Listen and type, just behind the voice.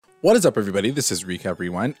What is up, everybody? This is Recap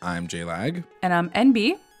Rewind. I'm J-Lag. And I'm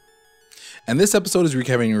NB. And this episode is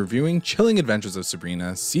recapping and reviewing Chilling Adventures of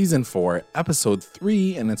Sabrina, Season 4, Episode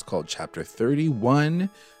 3, and it's called Chapter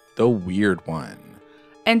 31, The Weird One.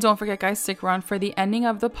 And don't forget, guys, stick around for the ending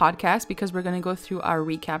of the podcast because we're going to go through our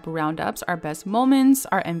recap roundups, our best moments,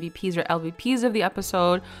 our MVPs or LVPs of the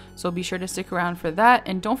episode. So be sure to stick around for that.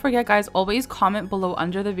 And don't forget, guys, always comment below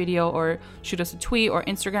under the video or shoot us a tweet or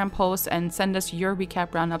Instagram post and send us your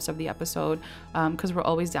recap roundups of the episode because we're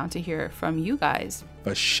always down to hear from you guys.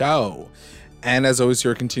 For show. And as always,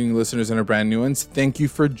 your continuing listeners and our brand new ones, thank you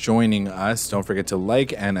for joining us. Don't forget to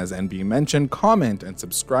like and, as NB mentioned, comment and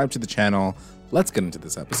subscribe to the channel. Let's get into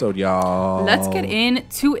this episode, y'all. Let's get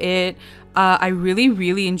into it. I really,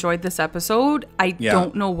 really enjoyed this episode. I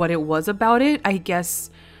don't know what it was about it. I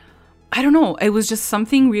don't know. It was just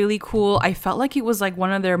something really cool. I felt like it was like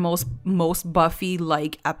one of their most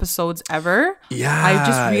Buffy-like episodes ever. Yeah. I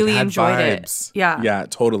just really enjoyed it. Yeah. Yeah,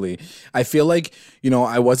 totally. I feel like,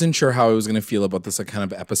 I wasn't sure how I was going to feel about this like kind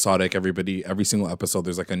of episodic, every single episode,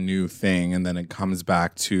 there's like a new thing and then it comes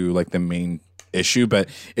back to like the main issue, but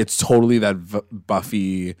it's totally that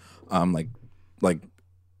Buffy like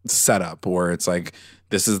setup where it's like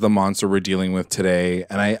this is the monster we're dealing with today.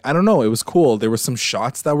 And I don't know, it was cool. There were some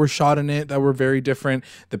shots that were shot in it that were very different.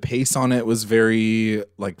 The pace on it was very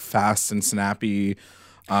like fast and snappy.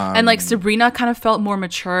 And like Sabrina kind of felt more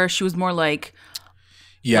mature. She was more like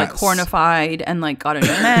hornified and like got a new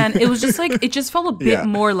man. It was just like it just felt a bit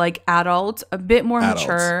more like adult, a bit more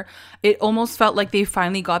mature. It almost felt like they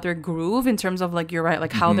finally got their groove in terms of like, you're right,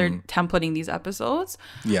 like how they're templating these episodes.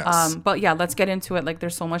 Yes. But yeah, let's get into it. Like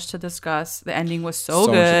there's so much to discuss. The ending was so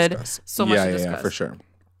good. So much to discuss. Yeah, for sure.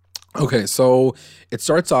 Okay, so it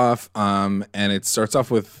starts off, and it starts off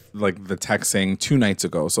with like the text saying 2 nights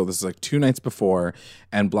ago. So this is like 2 nights before,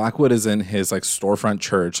 and Blackwood is in his like storefront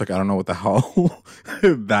church. Like I don't know what the hell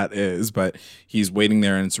that is, but he's waiting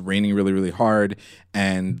there, and it's raining really, really hard.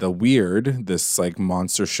 And this like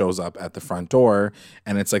monster shows up at the front door,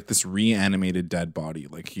 and it's like this reanimated dead body.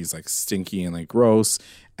 Like he's like stinky and like gross,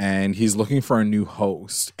 and he's looking for a new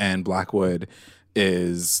host. And Blackwood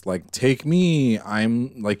is like, take me,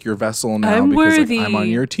 I'm like your vessel now, I'm because worthy. like I'm on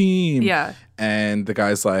your team. Yeah. And the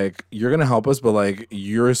guy's like, you're gonna help us, but like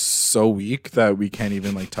you're so weak that we can't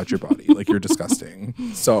even like touch your body. Like you're disgusting.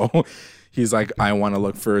 So he's like, I want to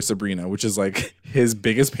look for Sabrina, which is like his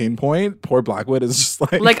biggest pain point. Poor Blackwood is just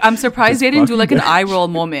like I'm surprised they didn't do like an eye roll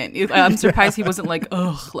moment. I'm surprised he wasn't like,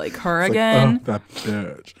 ugh, like her again. Like, that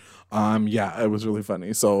bitch. Yeah, it was really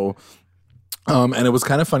funny. So and it was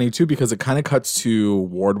kind of funny too because it kind of cuts to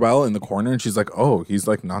Wardwell in the corner and she's like, oh, he's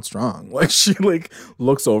like not strong. Like she like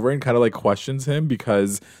looks over and kind of like questions him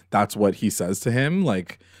because that's what he says to him.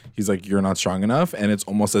 Like he's like, you're not strong enough. And it's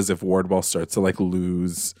almost as if Wardwell starts to like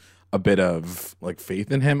lose a bit of like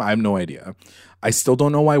faith in him. I have no idea. I still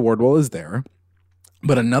don't know why Wardwell is there.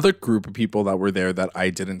 But another group of people that were there that I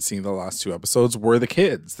didn't see in the last 2 episodes were the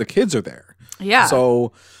kids. The kids are there. Yeah.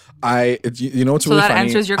 So what's really funny? So that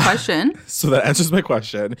answers your question. So that answers my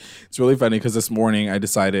question. It's really funny because this morning I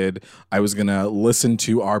decided I was going to listen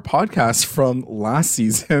to our podcast from last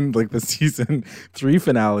season, like the season 3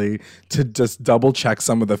 finale, to just double check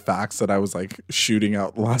some of the facts that I was like shooting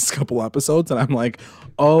out the last couple episodes. And I'm like,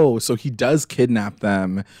 oh, so he does kidnap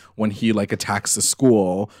them when he like attacks the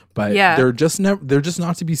school, but they're just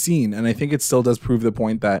not to be seen. And I think it still does prove the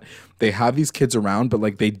point that they have these kids around, but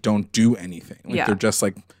like they don't do anything. Like they're just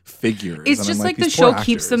like figures. It's just like the show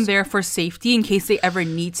keeps them there for safety in case they ever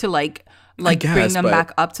need to like bring them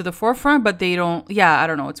back up to the forefront, but they don't. Yeah, I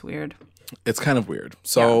don't know. It's weird. It's kind of weird.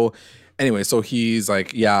 So anyway, so he's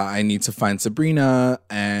like, yeah, I need to find Sabrina.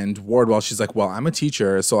 And Wardwell, she's like, well, I'm a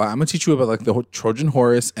teacher, so I'm gonna teach you about like the Trojan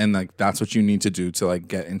horse, and like that's what you need to do to like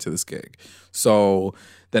get into this gig. So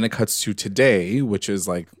then it cuts to today, which is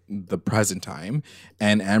like the present time,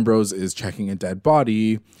 and Ambrose is checking a dead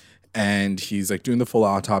body. And he's like doing the full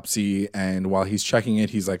autopsy. And while he's checking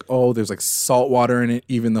it, he's like, oh, there's like salt water in it,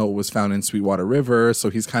 even though it was found in Sweetwater River. So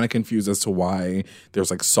he's kind of confused as to why there's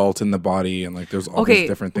like salt in the body and like there's all these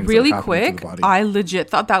different things. Really that happen quick, to the body. I legit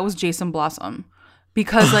thought that was Jason Blossom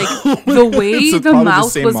because like the way the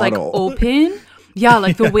mouth was like open. Yeah,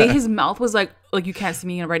 like the way his mouth was like you can't see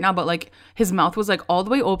me right now, but like his mouth was like all the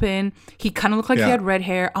way open. He kind of looked like he had red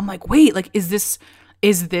hair. I'm like, wait, like is this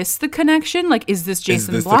the connection? Like, is this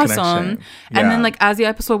Jason Blossom? And then like as the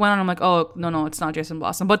episode went on, I'm like, oh no, it's not Jason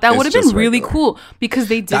Blossom. But that would have been really cool because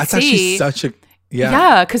they did actually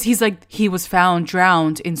Yeah, because he's like, he was found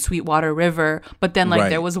drowned in Sweetwater River, but then like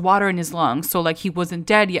there was water in his lungs, so like he wasn't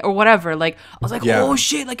dead yet or whatever. Like I was like, oh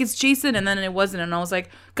shit, like it's Jason, and then it wasn't, and I was like,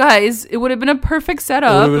 guys, it would have been a perfect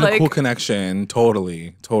setup. It would have been a cool connection,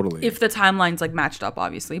 totally. If the timelines like matched up,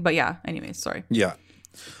 obviously, but yeah. Anyways, sorry. Yeah.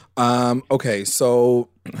 Okay, so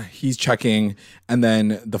he's checking and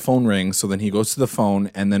then the phone rings. So then he goes to the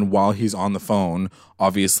phone, and then while he's on the phone,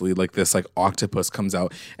 obviously like this like octopus comes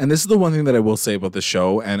out. And this is the one thing that I will say about the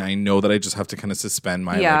show, and I know that I just have to kind of suspend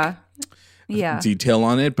my detail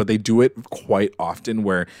on it, but they do it quite often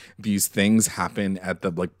where these things happen at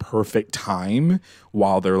the like perfect time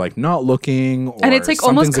while they're like not looking, or and it's like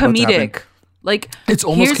almost comedic. Like, it's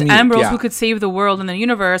almost here's Ambrose who could save the world and the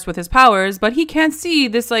universe with his powers, but he can't see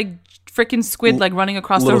this like freaking squid like running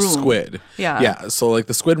across the room. Little squid. Yeah. So like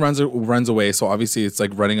the squid runs away. So obviously it's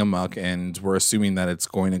like running amok, and we're assuming that it's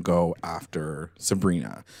going to go after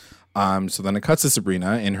Sabrina. So then it cuts to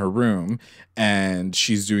Sabrina in her room, and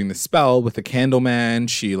she's doing the spell with the candle man.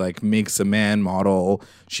 She like makes a man model.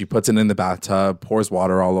 She puts it in the bathtub, pours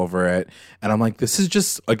water all over it. And I'm like, this is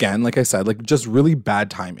just, again, like I said, like just really bad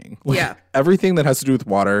timing. Like, everything that has to do with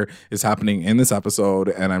water is happening in this episode.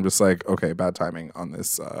 And I'm just like, okay, bad timing on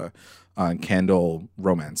this candle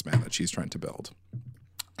romance man that she's trying to build.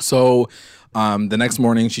 So the next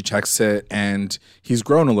morning she checks it, and he's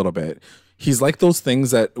grown a little bit. He's like those things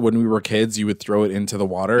that when we were kids, you would throw it into the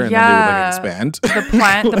water and then they would like expand.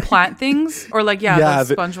 The plant things, or like the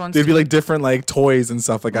sponge ones. They'd be like different like toys and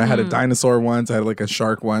stuff. Like I had a dinosaur once, I had like a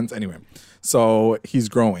shark once. Anyway, so he's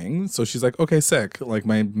growing. So she's like, okay, sick. Like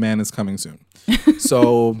my man is coming soon.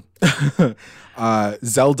 So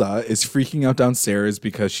Zelda is freaking out downstairs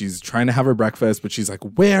because she's trying to have her breakfast, but she's like,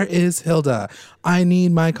 where is Hilda? I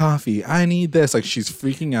need my coffee. I need this. Like, she's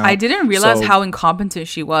freaking out. I didn't realize how incompetent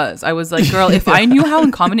she was. I was like, girl, if I knew how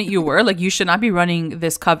incompetent you were, like, you should not be running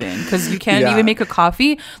this coven because you can't even make a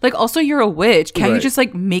coffee. Like, also, you're a witch. Can't you just,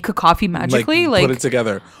 like, make a coffee magically? Like, put it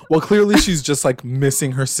together. Well, clearly she's just, like,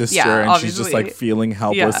 missing her sister and obviously. She's just, like, feeling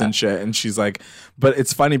helpless and shit. And she's like, but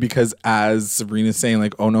it's funny because as Sabrina's saying,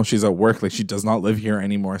 like, oh, no, she's at work. Like, she does not live here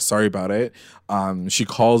anymore. Sorry about it. She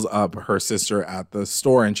calls up her sister at the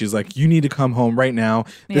store and she's like, you need to come home right now.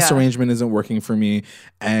 This arrangement isn't working for me.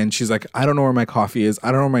 And she's like, I don't know where my coffee is.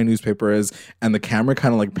 I don't know where my newspaper is. And the camera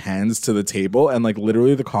kind of like pans to the table, and like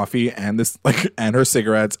literally the coffee and this like and her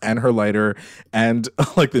cigarettes and her lighter and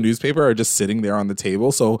like the newspaper are just sitting there on the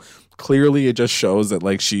table. So clearly it just shows that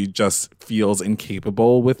like she just feels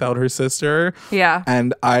incapable without her sister. Yeah.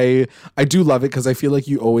 And I do love it because I feel like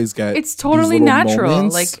you always get it's totally natural,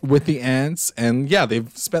 like with the aunts. And yeah, they've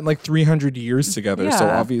spent like 300 years together. So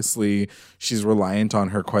obviously she's reliant on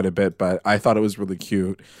her quite a bit, but I thought it was really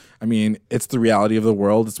cute. I mean, it's the reality of the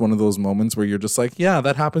world. It's one of those moments where you're just like, yeah,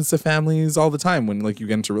 that happens to families all the time when like you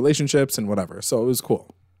get into relationships and whatever. So it was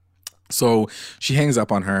cool. So she hangs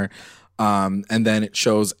up on her. And then it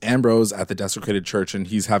shows Ambrose at the desecrated church, and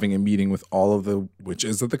he's having a meeting with all of the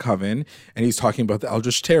witches of the coven, and he's talking about the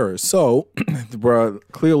Eldritch Terrors. So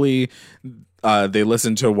clearly they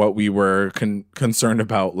listened to what we were concerned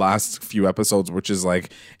about last few episodes, which is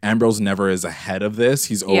like Ambrose never is ahead of this.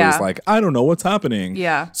 He's always like, I don't know what's happening.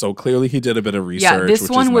 Yeah. So clearly he did a bit of research. Yeah, this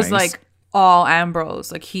which one is was nice. like all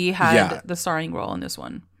Ambrose. Like he had the starring role in this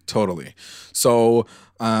one. Totally. So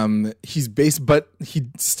he's based, but he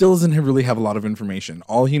still doesn't really have a lot of information.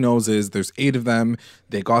 All he knows is there's 8 of them.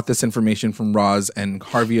 They got this information from Roz and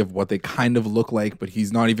Harvey of what they kind of look like, but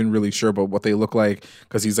he's not even really sure about what they look like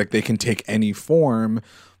because he's like, they can take any form.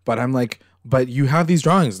 But I'm like, but you have these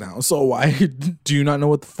drawings now, so why do you not know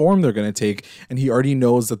what the form they're going to take? And he already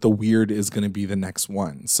knows that the weird is going to be the next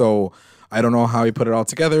one. So I don't know how he put it all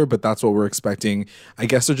together, but that's what we're expecting. I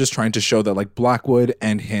guess they're just trying to show that like Blackwood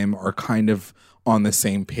and him are kind of on the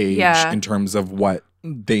same page in terms of what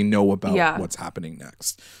they know about what's happening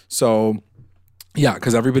next. So yeah,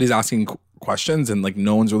 because everybody's asking questions and like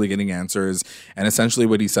no one's really getting answers. And essentially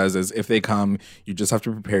what he says is if they come, you just have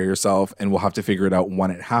to prepare yourself and we'll have to figure it out when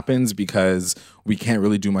it happens because we can't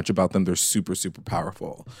really do much about them. They're super, super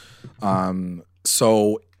powerful.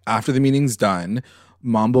 So after the meeting's done,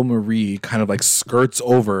 Mambo Marie kind of like skirts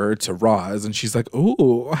over to Roz and she's like,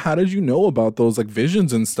 oh, how did you know about those like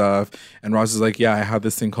visions and stuff? And Roz is like, yeah, I have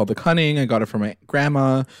this thing called the Cunning. I got it from my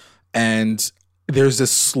grandma. And there's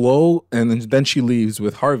this slow, and then she leaves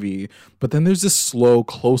with Harvey, but then there's this slow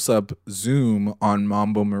close-up zoom on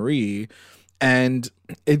Mambo Marie. And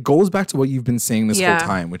it goes back to what you've been saying this whole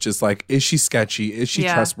time, which is like, is she sketchy? Is she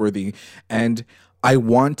trustworthy? And I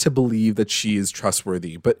want to believe that she is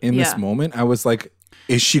trustworthy. But in this moment, I was like,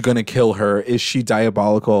 Is she going to kill her? Is she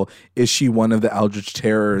diabolical? Is she one of the Eldritch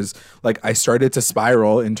Terrors? Like, I started to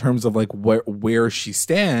spiral in terms of like where she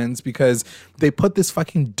stands, because they put this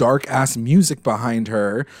fucking dark ass music behind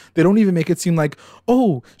her. They don't even make it seem like,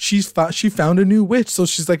 oh, she found a new witch. So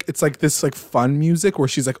she's like, it's like this like fun music where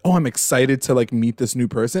she's like, oh, I'm excited to like meet this new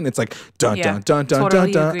person. It's like dun dun dun dun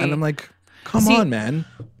totally dun dun, agree. and I'm like, come on, man.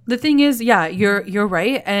 The thing is, yeah, you're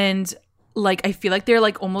right, and like I feel like they're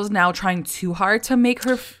like almost now trying too hard to make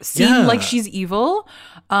her seem like she's evil.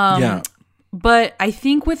 But I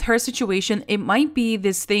think with her situation, it might be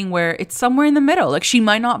this thing where it's somewhere in the middle. Like, she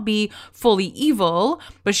might not be fully evil,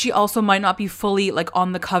 but she also might not be fully like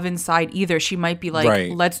on the coven side either. She might be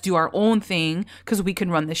like, let's do our own thing because we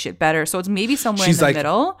can run this shit better. So it's maybe somewhere in the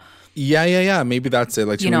middle. Yeah. Maybe that's it.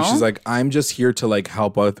 Like, You know? she's like, I'm just here to like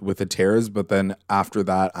help out with the terrors, but then after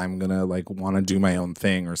that, I'm gonna like want to do my own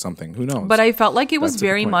thing or something. Who knows? But I felt like it was That's a good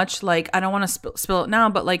very point. much like, I don't want to spill it now,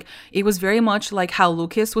 but like it was very much like how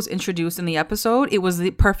Lucas was introduced in the episode. It was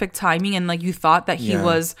the perfect timing, and like you thought that he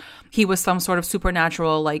was some sort of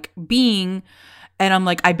supernatural like being. And I'm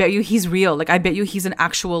like, I bet you he's real. Like, I bet you he's an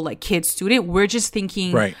actual like kid student. We're just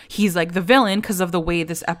thinking he's like the villain because of the way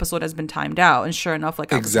this episode has been timed out. And sure enough,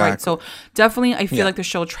 like I was right. So definitely, I feel like the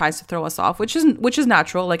show tries to throw us off, which is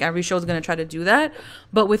natural. Like every show is gonna try to do that.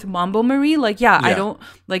 But with Mambo Marie, like I don't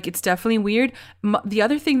like. It's definitely weird. The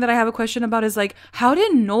other thing that I have a question about is like, how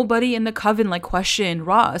did nobody in the coven like question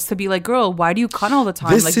Ross to be like, girl, why do you cut all the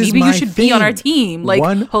time? This like is maybe you my should thing. be on our team. Like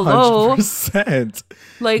 100%. hello.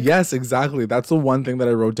 Like, yes, exactly. That's the one thing that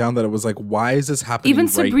I wrote down, that it was like, why is this happening even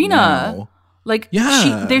right Sabrina, now? like,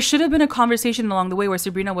 there should have been a conversation along the way where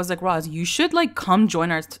Sabrina was like, Roz, you should like come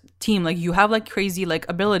join our team. Like, you have like crazy like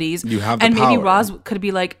abilities. You have the and maybe power. Roz could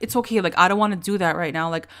be like, it's okay. Like, I don't want to do that right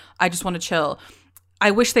now. Like, I just want to chill.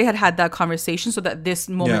 I wish they had that conversation so that this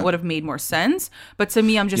moment would have made more sense. But to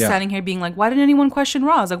me, I'm just standing here being like, why didn't anyone question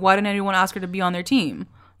Roz? Like, why didn't anyone ask her to be on their team?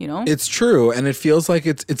 You know? It's true, and it feels like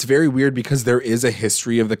it's very weird because there is a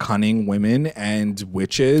history of the cunning women and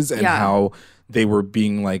witches, and how they were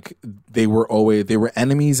being like, they were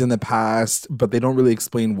enemies in the past, but they don't really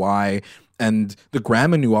explain why. And the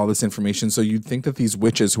grandma knew all this information, so you'd think that these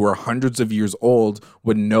witches who are hundreds of years old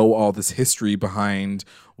would know all this history behind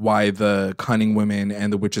why the cunning women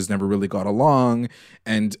and the witches never really got along.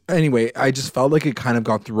 And anyway, I just felt like it kind of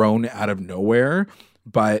got thrown out of nowhere.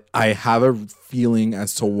 But I have a feeling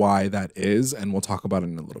as to why that is, and we'll talk about it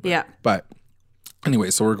in a little bit. Yeah. But anyway,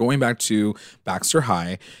 so we're going back to Baxter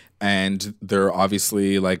High, and they're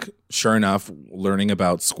obviously, like, sure enough, learning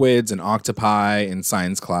about squids and octopi in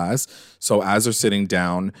science class. So as they're sitting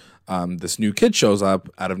down, this new kid shows up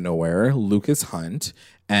out of nowhere, Lucas Hunt,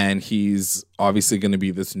 and he's obviously going to be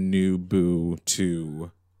this new boo to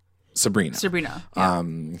Sabrina. Yeah.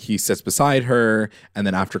 He sits beside her, and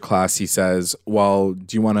then after class he says, well,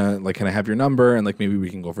 do you want to, like, can I have your number, and like maybe we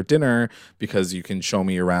can go for dinner because you can show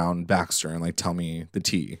me around Baxter and like tell me the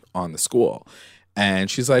tea on the school. And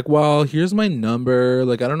she's like, well, here's my number,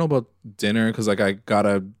 like I don't know about dinner because like I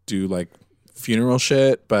gotta do like funeral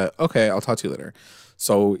shit, but okay, I'll talk to you later.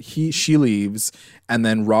 So she leaves, and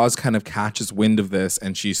then Roz kind of catches wind of this,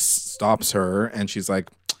 and she stops her, and she's like,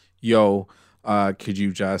 yo, could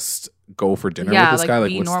you just go for dinner with this guy?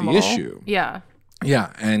 Like, what's normal. The issue? Yeah.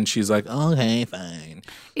 Yeah. And she's like, okay, fine.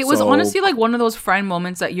 It was honestly like one of those friend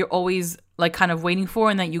moments that you're always like kind of waiting for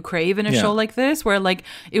and that you crave in a show like this, where like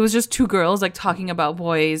it was just two girls like talking about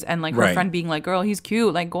boys, and like her friend being like, girl, he's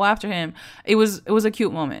cute, like go after him. It was a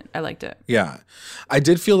cute moment. I liked it. Yeah. I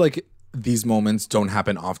did feel like these moments don't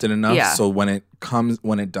happen often enough. Yeah. So when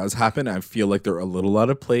it does happen, I feel like they're a little out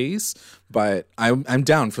of place. But I'm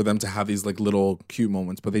down for them to have these like little cute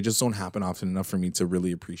moments, but they just don't happen often enough for me to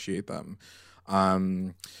really appreciate them.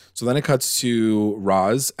 So then it cuts to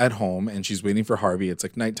Roz at home, and she's waiting for Harvey. It's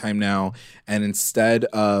like nighttime now, and instead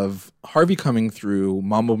of Harvey coming through,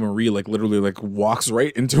 Mambo Marie like literally like walks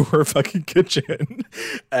right into her fucking kitchen,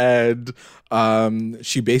 and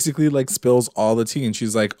she basically like spills all the tea, and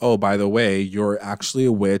she's like, "Oh, by the way, you're actually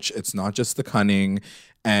a witch. It's not just the cunning."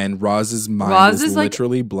 And Roz's mind is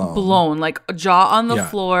literally like blown, like jaw on the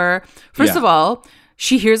floor. First of all,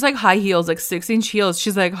 she hears like high heels, like 6-inch heels.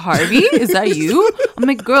 She's like, Harvey, is that you? I'm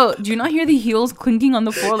like, girl, do you not hear the heels clinking on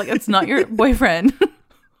the floor? Like, it's not your boyfriend.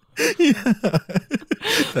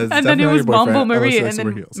 And then it was Mambo Marie. And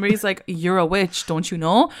then Marie's like, you're a witch, don't you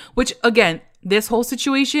know? Which, again, this whole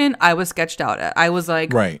situation, I was sketched out at. I was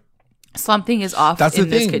like, something is off in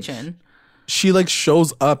this kitchen. She like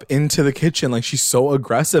shows up into the kitchen like she's so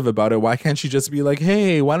aggressive about it. Why can't she just be like,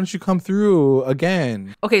 hey, why don't you come through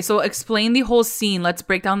again? Okay, so explain the whole scene. Let's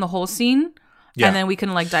break down the whole scene. Yeah. And then we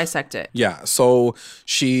can like dissect it. Yeah. So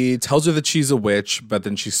she tells her that she's a witch, but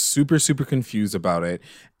then she's super, super confused about it.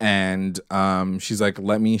 And she's like,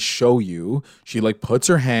 let me show you. She like puts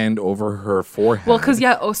her hand over her forehead. Well, because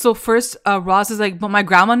so first Roz is like, but my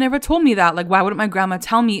grandma never told me that. Like, why wouldn't my grandma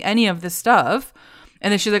tell me any of this stuff?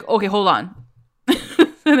 And then she's like, okay, hold on.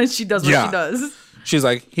 And then she does what she does. She's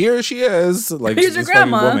like, here she is. Like, here's your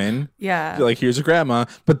grandma. Woman. Yeah. Like, here's your grandma.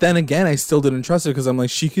 But then again, I still didn't trust her because I'm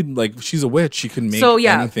like, she could, like, she's a witch. She can make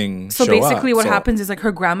anything So show basically up. what happens is, like,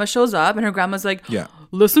 her grandma shows up and her grandma's like, Yeah.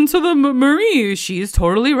 listen to the Marie. She's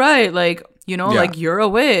totally right. Like, you know, like, you're a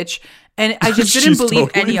witch. And I just didn't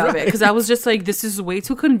believe totally any of it because I was just like, this is way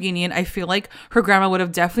too convenient. I feel like her grandma would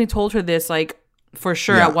have definitely told her this, like, for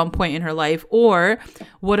sure at one point in her life, or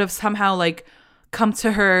would have somehow, like, come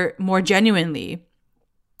to her more genuinely.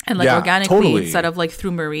 And like organically instead of like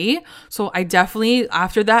through Marie. So I definitely,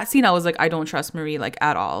 after that scene, I was like, I don't trust Marie like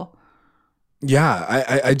at all.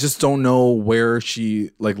 Yeah, I just don't know where she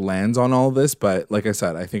like lands on all this, but like I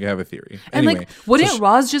said, I think I have a theory. And anyway, like, wouldn't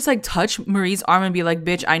Roz just like touch Marie's arm and be like,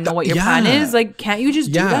 bitch, I know what your plan is? Like, can't you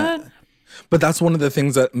just do that? But that's one of the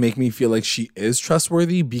things that make me feel like she is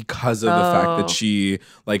trustworthy because of the fact that she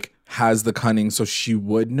like has the cunning, so she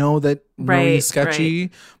would know that Marie's sketchy.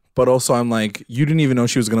 Right. But also, I'm like, you didn't even know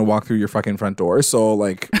she was going to walk through your fucking front door. So,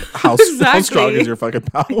 like, how strong is your fucking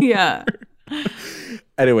power? Yeah.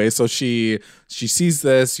 Anyway, so she sees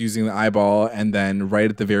this using the eyeball. And then right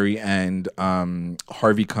at the very end,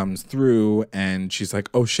 Harvey comes through. And she's like,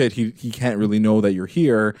 oh, shit, he can't really know that you're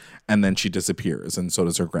here. And then she disappears. And so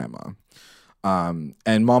does her grandma. And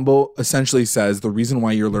Mambo essentially says the reason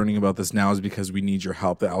why you're learning about this now is because we need your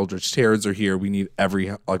help. The Eldritch Terrors are here. We need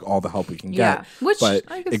all the help we can get. Yeah, which but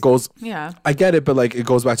it goes. Yeah, I get it, but like it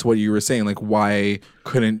goes back to what you were saying. Like, why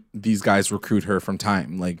couldn't these guys recruit her from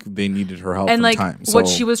time? Like they needed her help from time. So what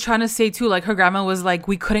she was trying to say too, like her grandma was like,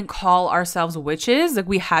 we couldn't call ourselves witches. Like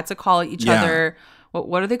we had to call each other.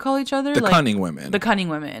 What do they call each other? The cunning women. The cunning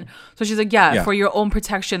women. So she's like, for your own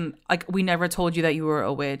protection. Like we never told you that you were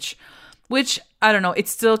a witch. Which, I don't know, it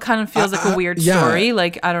still kind of feels like a weird story.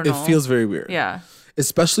 Like, I don't know. It feels very weird. Yeah.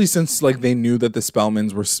 Especially since, like, they knew that the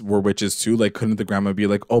Spellmans were witches, too. Like, couldn't the grandma be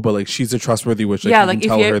like, oh, but, like, she's a trustworthy witch. Like, yeah, like,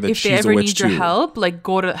 if they ever need your help, like,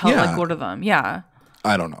 go to them. Yeah.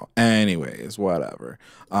 I don't know. Anyways, whatever.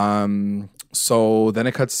 So then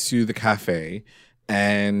it cuts to the cafe,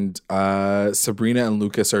 and Sabrina and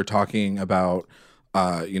Lucas are talking about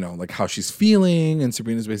like how she's feeling, and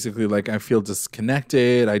Sabrina's basically like, I feel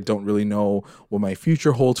disconnected. I don't really know what my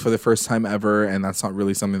future holds for the first time ever, and that's not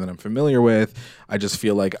really something that I'm familiar with. I just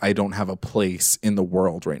feel like I don't have a place in the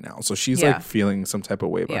world right now. So she's like feeling some type of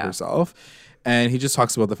way about herself, and he just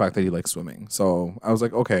talks about the fact that he likes swimming. So I was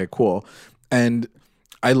like, okay, cool. And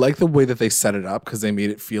I like the way that they set it up because they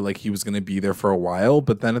made it feel like he was going to be there for a while.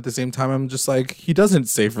 But then at the same time, I'm just like, he doesn't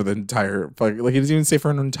stay for the entire, like he doesn't even stay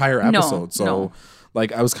for an entire episode. No.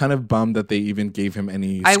 Like, I was kind of bummed that they even gave him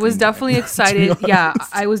any. I was definitely excited. Yeah,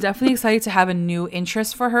 I was definitely excited to have a new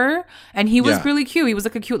interest for her. And he was really cute. He was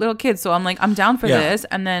like a cute little kid. So I'm like, I'm down for this.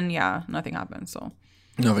 And then, nothing happened. So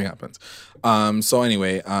nothing happens. So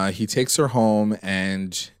anyway, he takes her home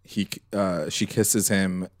and she kisses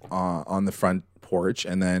him on the front porch.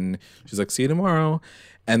 And then she's like, see you tomorrow.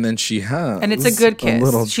 And then she has. And it's a good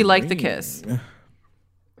kiss. She liked the kiss.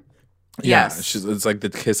 Yeah, it's like the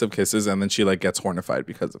kiss of kisses, and then she like gets hornified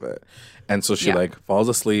because of it, and so she like falls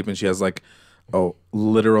asleep, and she has like a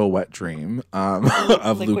literal wet dream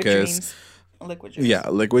of Lucas. Dreams. Liquid dreams. Yeah,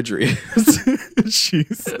 liquid dreams.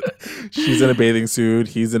 she's in a bathing suit,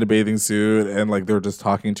 he's in a bathing suit, and like they're just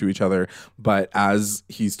talking to each other. But as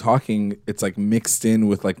he's talking, it's like mixed in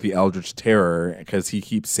with like the Eldritch Terror because he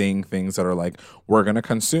keeps saying things that are like, we're gonna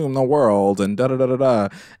consume the world and da da da da da.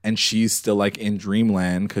 And she's still like in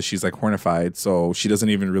dreamland because she's like hornified, so she doesn't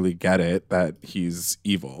even really get it that he's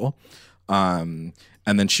evil. And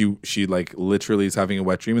then she like literally is having a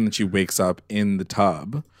wet dream, and then she wakes up in the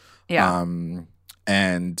tub. Yeah.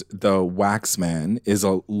 And the wax man is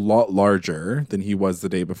a lot larger than he was the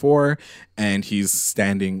day before, and he's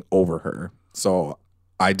standing over her. So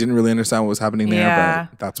I didn't really understand what was happening there,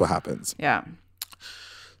 but that's what happens. Yeah.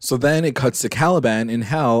 So then it cuts to Caliban in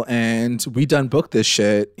hell, and we done booked this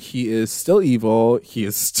shit. He is still evil. He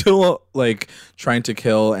is still like trying to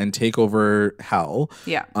kill and take over hell.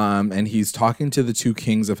 Yeah. And he's talking to the two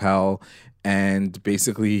kings of hell. And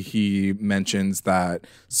basically he mentions that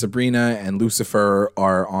Sabrina and Lucifer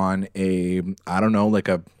are on a, I don't know, like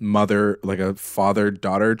a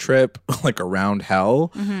father-daughter trip, like around hell,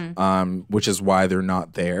 which is why they're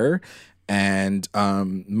not there. And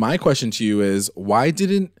my question to you is, why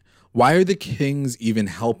are the kings even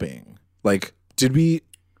helping? Like,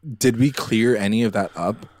 did we clear any of that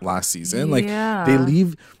up last season? Like Yeah.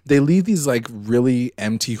 they leave these like really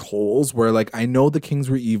empty holes where like I know the kings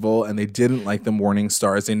were evil and they didn't like the morning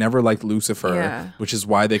stars. They never liked Lucifer, Yeah. which is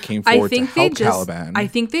why they came forward to help Caliban. I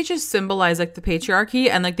think they just symbolize like the patriarchy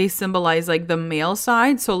and like they symbolize like the male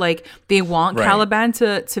side. So like they want Right. Caliban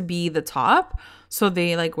to be the top. So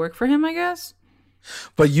they like work for him, I guess.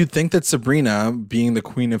 But you'd think that Sabrina, being the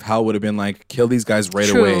queen of hell, would have been like, kill these guys right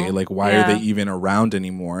True. away. Like, why Yeah. are they even around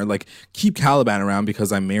anymore? Like, keep Caliban around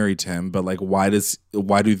because I'm married to him. But like, why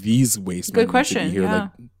do these waste men Good question, need to be here? yeah.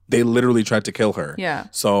 Like, they literally tried to kill her. Yeah.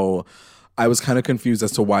 So I was kind of confused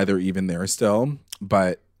as to why they're even there still.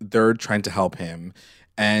 But they're trying to help him,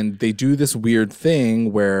 and they do this weird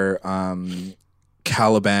thing where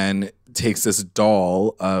Caliban takes this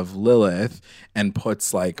doll of Lilith and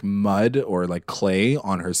puts like mud or like clay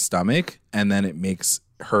on her stomach, and then it makes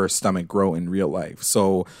her stomach grow in real life.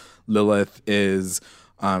 So Lilith is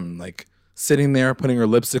like sitting there putting her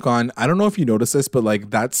lipstick on. I don't know if you noticed this, but like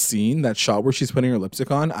that scene, that shot where she's putting her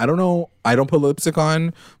lipstick on, I don't know, I don't put lipstick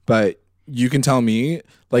on, but you can tell me,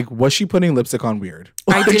 like, was she putting lipstick on weird?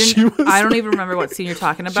 I Like, didn't. was I don't like- even remember what scene you're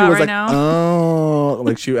talking she about was right like, now. oh,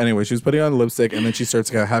 like she was putting on lipstick, and then she starts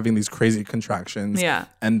having these crazy contractions. Yeah.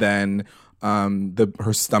 And then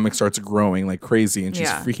her stomach starts growing like crazy, and she's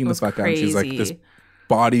Yeah, it freaking the was fuck out. And she's like, crazy. this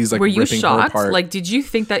body's like Were you ripping her shocked? apart. Like, did you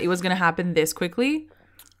think that it was gonna happen this quickly?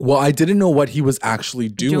 Well, I didn't know what he was actually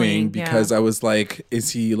doing because yeah. I was like, is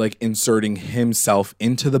he like inserting himself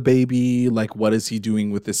into the baby? Like, what is he doing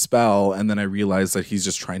with this spell? And then I realized that he's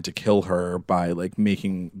just trying to kill her by like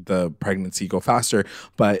making the pregnancy go faster.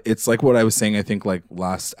 But it's like what I was saying, I think like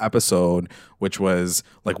last episode, which was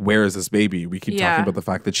like, where is this baby? We keep Yeah. talking about the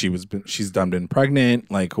fact that she's done been pregnant.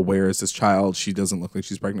 Like, where is this child? She doesn't look like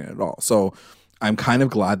she's pregnant at all. So I'm kind of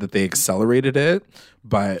glad that they accelerated it,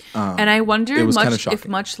 but And I wonder it was kinda if shocking.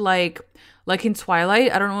 much like in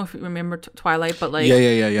Twilight, I don't know if you remember Twilight, but like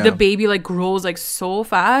Yeah. the baby like grows like so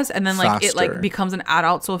fast, and then like it Faster. like becomes an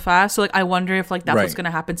adult so fast. So like I wonder if like that's what's Right. gonna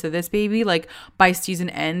happen to this baby. Like by season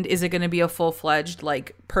end, is it gonna be a full-fledged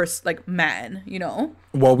like man? You know?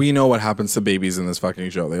 Well, we know what happens to babies in this fucking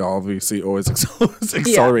show. They obviously always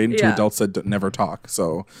accelerate into yeah. adults that never talk.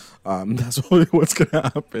 So that's what's going to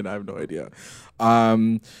happen. I have no idea.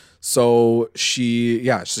 So she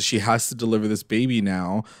has to deliver this baby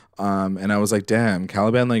now. And I was like, damn,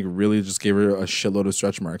 Caliban like really just gave her a shitload of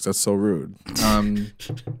stretch marks. That's so rude.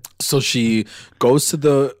 So she goes to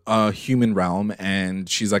the human realm and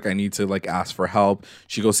she's like, I need to like ask for help.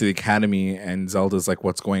 She goes to the academy and Zelda's like,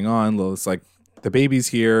 what's going on? Lilith's like, the baby's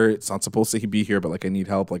here. It's not supposed to be here, but like I need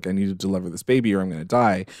help. Like I need to deliver this baby or I'm going to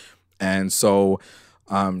die. And so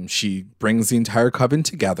she brings the entire coven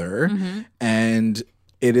together and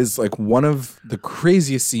it is like one of the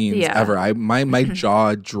craziest scenes ever. My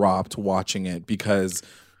jaw dropped watching it because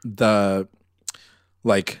I'll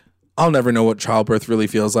never know what childbirth really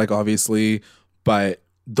feels like, obviously, but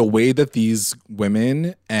the way that these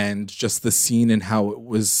women and just the scene and how it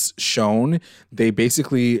was shown, they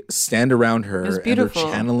basically stand around her and are beautiful.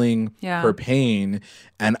 channeling Yeah. her pain.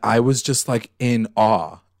 And I was just like in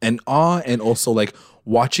awe and also like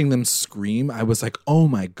watching them scream. I was like, oh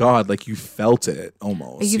my God, like you felt it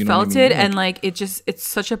almost. You know what felt I mean? it, and like it's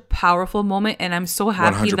such a powerful moment, and I'm so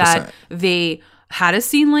happy 100%. that they had a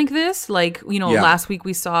scene like this. Like, you know, Yeah. last week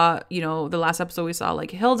we saw, you know, the last episode we saw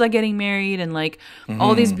like Hilda getting married and like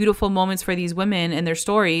all these beautiful moments for these women and their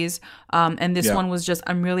stories. And this Yeah. one was just,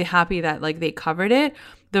 I'm really happy that like they covered it.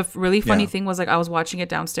 The really funny Yeah. thing was like I was watching it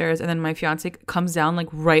downstairs and then my fiance comes down like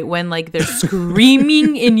right when like they're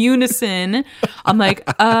screaming in unison. I'm like,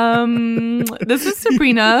 this is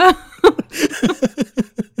Sabrina.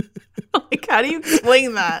 Like, how do you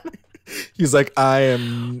explain that? He's like, I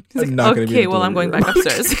am He's like, not going to be okay, able to well, I'm going deliver. back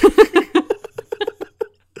upstairs.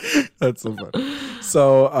 That's so fun.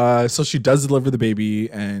 So she does deliver the baby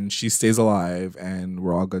and she stays alive and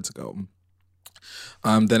we're all good to go.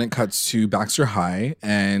 Then it cuts to Baxter High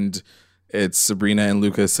and it's Sabrina and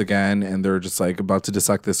Lucas again, and they're just like about to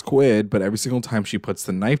dissect this squid, but every single time she puts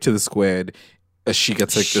the knife to the squid, she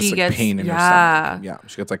gets like this like, pain in her stomach. Yeah,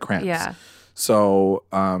 she gets like cramps. Yeah. So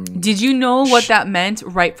Did you know what that meant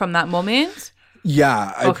right from that moment?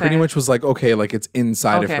 yeah, I pretty much was like, okay, like it's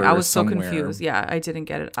inside of her. I was somewhere. so confused. Yeah, I didn't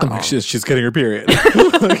get it at I'm all. like, she's getting her period.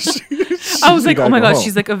 Like, I was like, oh my gotta go God, home.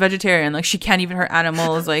 she's like a vegetarian. Like she can't even hurt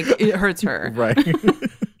animals. Like it hurts her. Right.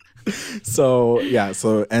 So yeah,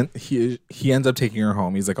 so and he ends up taking her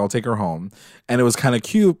home. He's like, I'll take her home. And it was kind of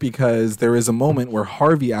cute because there is a moment where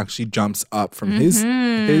Harvey actually jumps up from his side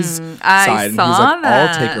and he's like,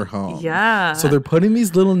 I'll take her home. Yeah. So they're putting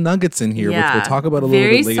these little nuggets in here, which we'll talk about a little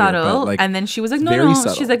bit later. Subtle. But like, and then she was like, no.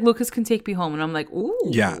 Subtle. She's like, Lucas can take me home. And I'm like, ooh.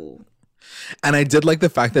 Yeah. And I did like the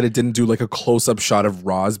fact that it didn't do like a close-up shot of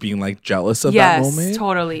Roz being like jealous of that moment. Yes,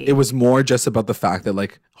 totally. It was more just about the fact that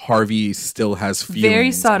like Harvey still has feelings,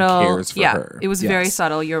 very subtle, and cares for her. It was very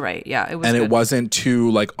subtle. You're right. Yeah, it was, and good. It wasn't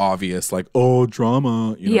too like obvious, like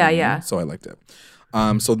drama. You know what I mean? So I liked it.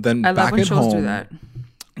 So then I back love when at shows home, do that.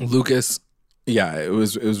 Lucas, it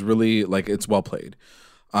was really like it's well played.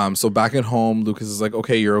 So back at home, Lucas is like,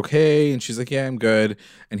 okay, you're okay. And she's like, yeah, I'm good.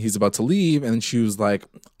 And he's about to leave. And she was like,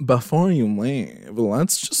 before you leave,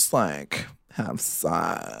 let's just like have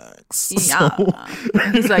sex. Yeah.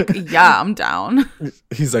 He's like, yeah, I'm down.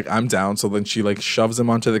 He's like, I'm down. So then she like shoves him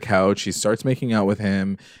onto the couch. She starts making out with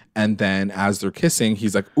him. And then as they're kissing,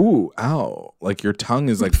 he's like, ooh, ow. Like your tongue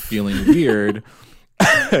is like feeling weird.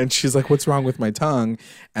 And she's like, what's wrong with my tongue?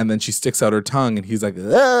 And then she sticks out her tongue and he's like,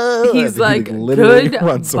 oh! He's like, literally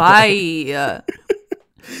goodbye.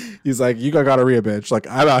 He's like, you got gonorrhea, bitch. Like,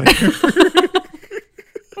 I'm out here.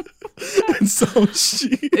 And so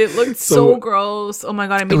it looked so gross. Oh my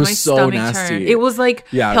God, it made my stomach turn. It was like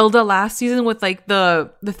Hilda last season with like the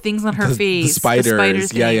things on her face. The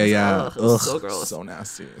spiders. Yeah. Ugh, so gross. So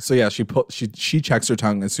nasty. So yeah, she checks her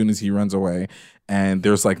tongue as soon as he runs away. And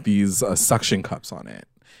there's like these suction cups on it.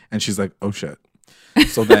 And she's like, oh shit.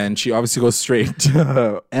 So then she obviously goes straight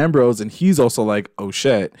to Ambrose. And he's also like, oh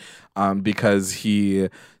shit. Because he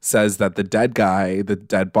says that the dead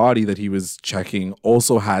body that he was checking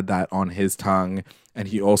also had that on his tongue. And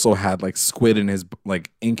he also had like squid in his,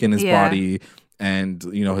 like ink in his body. And,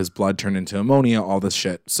 his blood turned into ammonia, all this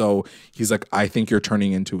shit. So he's like, I think you're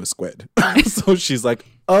turning into a squid. So she's like,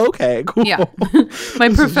 okay, cool. Yeah. My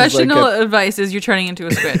professional advice is you're turning into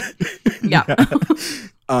a squid. Yeah.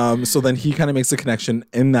 So then he kind of makes a connection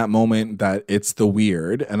in that moment that it's the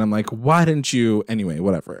weird. And I'm like, why didn't you? Anyway,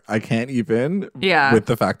 whatever. I can't even with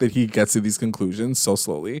the fact that he gets to these conclusions so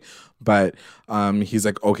slowly. But he's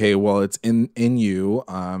like, okay, well, it's in you.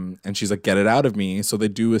 And she's like, get it out of me. So they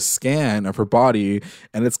do a scan of her body.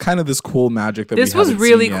 And it's kind of this cool magic that this was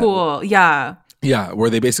really cool. Yeah. Yeah, where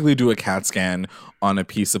they basically do a CAT scan on a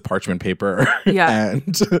piece of parchment paper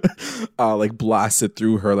and like blast it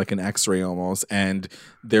through her like an X-ray almost. And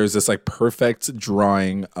there's this like perfect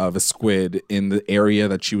drawing of a squid in the area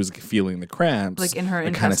that she was feeling the cramps. Like in her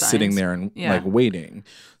intestines. Kind of sitting there and like waiting.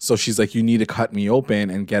 So she's like, you need to cut me open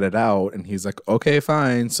and get it out. And he's like, okay,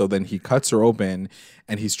 fine. So then he cuts her open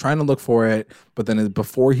and he's trying to look for it. But then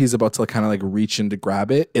before he's about to like, kind of like reach in to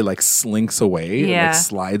grab it, it like slinks away. Yeah. It like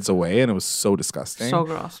slides away. And it was so disgusting. So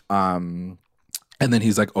gross. And then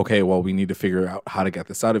he's like, okay, well, we need to figure out how to get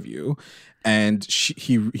this out of you. And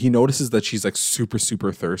he notices that she's like super,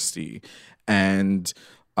 super thirsty. And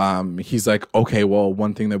he's like, okay, well,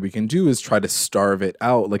 one thing that we can do is try to starve it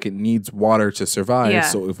out. Like it needs water to survive. Yeah.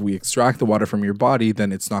 So if we extract the water from your body,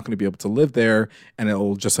 then it's not going to be able to live there and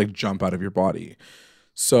it'll just like jump out of your body.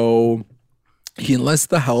 So he enlists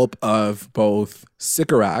the help of both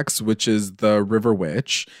Sycorax, which is the river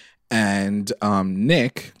witch, and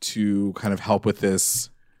Nick to kind of help with this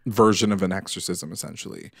version of an exorcism,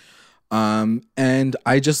 essentially. And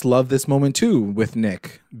I just love this moment too, with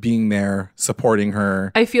Nick being there supporting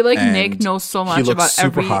her. I feel like Nick knows so much about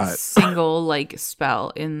every single like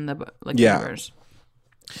spell in the universe.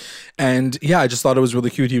 And I just thought it was really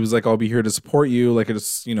cute. He was like, I'll be here to support you. Like,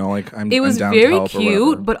 it's, like, I'm It was down very to help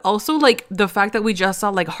cute, but also, like, the fact that we just saw,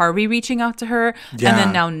 like, Harvey reaching out to her, and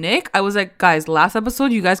then now Nick, I was like, guys, last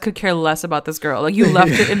episode, you guys could care less about this girl. Like, you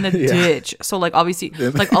left her in the ditch. So, like, obviously,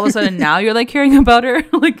 like, all of a sudden now you're, like, caring about her.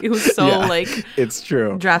 Like, it was so, like... It's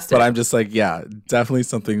true. Drastic. But I'm just like, definitely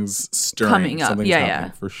something's stirring. Coming up. Something's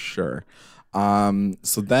happening for sure.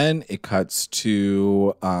 So then it cuts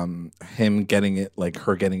to him getting it, like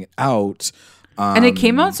her getting it out. And it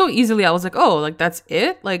came out so easily. I was like, oh, like that's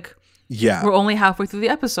it? Like we're only halfway through the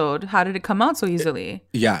episode. How did it come out so easily?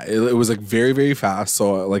 It was like very, very fast.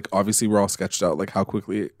 So like obviously we're all sketched out like how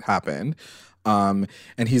quickly it happened. And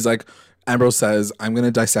he's like, Ambrose says, I'm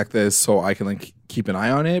gonna dissect this so I can like keep an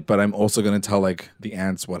eye on it, but I'm also gonna tell like the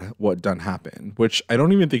ants what done happened, which I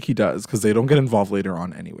don't even think he does because they don't get involved later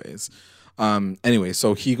on anyways. Anyway,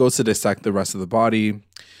 so he goes to dissect the rest of the body.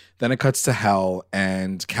 Then it cuts to hell,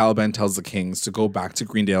 and Caliban tells the kings to go back to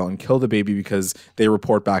Greendale and kill the baby because they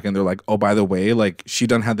report back and they're like, oh, by the way, like she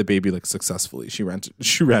done had the baby like successfully. She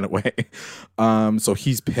ran away. So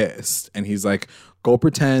he's pissed and he's like, go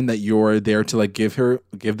pretend that you're there to like give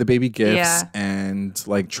the baby gifts and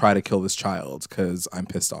like try to kill this child because I'm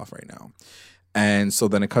pissed off right now. And so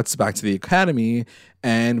then it cuts back to the academy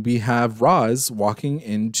and we have Roz walking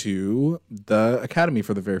into the academy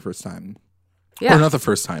for the very first time. Yeah. Or not the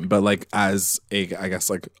first time, but like as I guess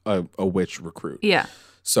like a witch recruit. Yeah.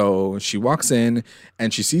 So she walks in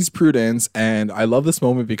and she sees Prudence, and I love this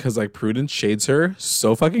moment because like Prudence shades her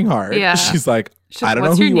so fucking hard. Yeah. She's like, I don't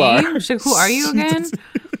know who you are. She's like, who are you again?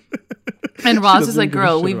 And Roz is like,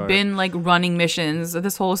 girl, we've been like running missions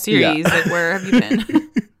this whole series. Like, where have you been?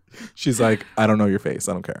 She's like, I don't know your face.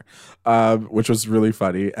 I don't care. Which was really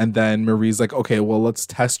funny. And then Marie's like, okay, well, let's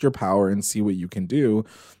test your power and see what you can do.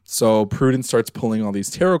 So Prudence starts pulling all these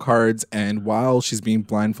tarot cards. And while she's being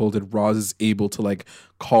blindfolded, Roz is able to like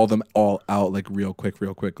call them all out like real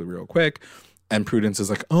quick. And Prudence is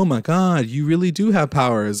like, oh my God, you really do have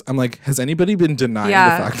powers. I'm like, has anybody been denying the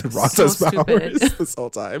fact that Roz has powers this whole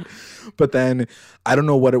time? But then I don't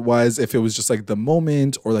know what it was, if it was just like the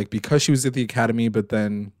moment or like because she was at the academy, but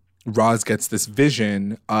then Roz gets this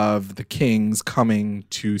vision of the kings coming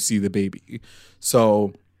to see the baby.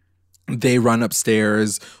 So they run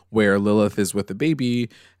upstairs where Lilith is with the baby,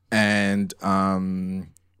 and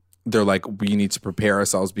they're like, we need to prepare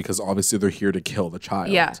ourselves because obviously they're here to kill the child.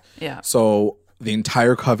 Yeah. So the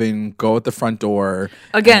entire coven go at the front door.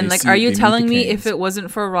 Again, like, are you telling me if it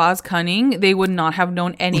wasn't for Roz cunning, they would not have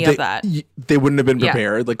known any of that? They wouldn't have been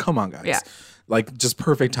prepared. Like, come on, guys. Yeah. Like, just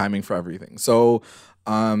perfect timing for everything. So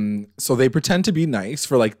they pretend to be nice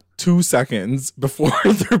for like 2 seconds before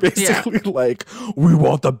they're basically like, we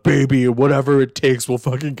want the baby, whatever it takes, we'll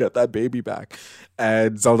fucking get that baby back.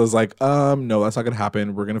 And Zelda's like, no, that's not gonna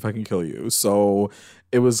happen, we're gonna fucking kill you. So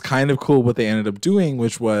it was kind of cool what they ended up doing,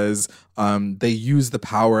 which was they used the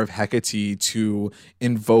power of Hecate to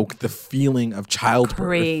invoke the feeling of childbirth.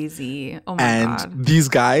 Crazy. Oh my God. And these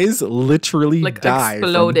guys literally like died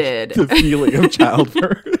exploded from the feeling of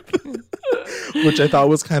childbirth. Which I thought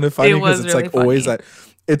was kind of funny because it's really like funny.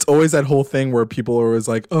 always that whole thing where people are always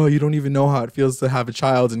like, oh, you don't even know how it feels to have a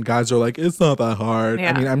child, and guys are like, it's not that hard.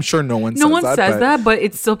 I mean, I'm sure no one says that, but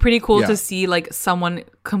it's still pretty cool to see like someone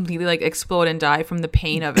completely like explode and die from the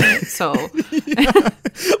pain of it. So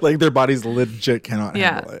like their bodies legit cannot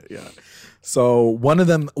handle it. Yeah. So one of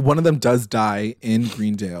them does die in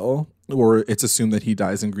Greendale, or it's assumed that he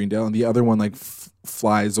dies in Greendale, and the other one like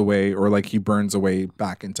flies away, or like he burns away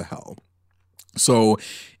back into hell. So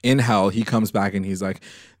in hell, he comes back and he's like,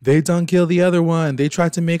 they done kill the other one. They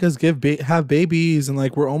tried to make us have babies, and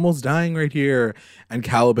like we're almost dying right here. And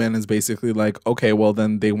Caliban is basically like, okay, well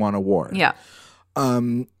then they want a war. Yeah.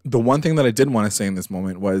 The one thing that I did want to say in this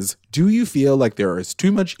moment was, do you feel like there is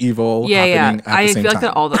too much evil happening at the same time? I feel like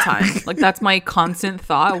that all the time. Like that's my constant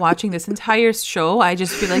thought watching this entire show. I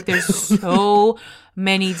just feel like there's so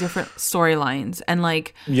many different storylines, and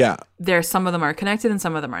like there's some of them are connected and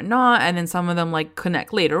some of them are not, and then some of them like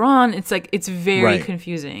connect later on. It's like it's very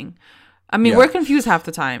confusing. I mean, we're confused half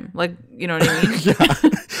the time. Like, you know what I mean?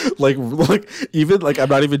 Like even like I'm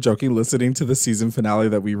not even joking. Listening to the season finale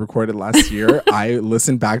that we recorded last year, I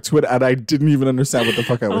listened back to it and I didn't even understand what the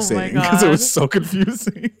fuck I was saying because it was so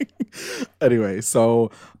confusing. Anyway, so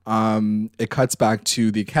it cuts back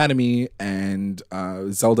to the academy, and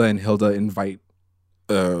Zelda and Hilda invite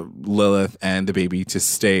Lilith and the baby to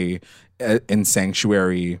stay in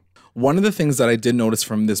Sanctuary. One of the things that I did notice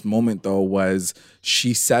from this moment, though, was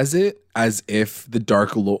she says it as if the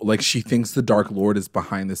Dark Lord, like she thinks the Dark Lord is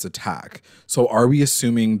behind this attack. So are we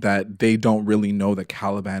assuming that they don't really know that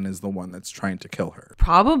Caliban is the one that's trying to kill her?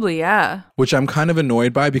 Probably, yeah. Which I'm kind of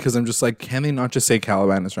annoyed by, because I'm just like, can they not just say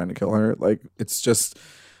Caliban is trying to kill her? Like, it's just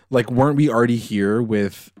like, weren't we already here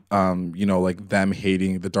with like them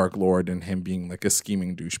hating the Dark Lord and him being like a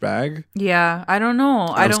scheming douchebag? Yeah, I don't know.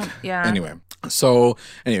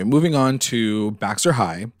 Anyway, moving on to Baxter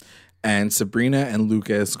High, and Sabrina and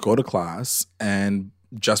Lucas go to class, and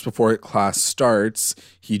just before class starts,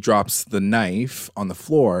 he drops the knife on the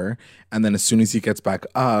floor, and then as soon as he gets back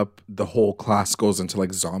up, the whole class goes into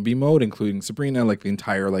like zombie mode, including Sabrina. Like the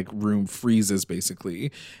entire like room freezes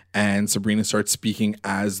basically, and Sabrina starts speaking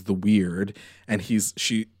as the Weird, and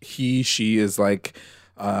she is like,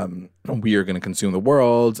 we are going to consume the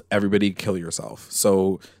world, everybody kill yourself.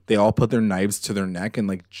 So they all put their knives to their neck, and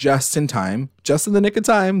like just in the nick of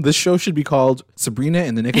time, this show should be called Sabrina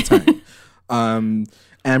in the Nick of Time.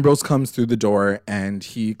 Ambrose comes through the door, and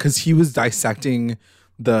because he was dissecting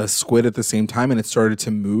the squid at the same time, and it started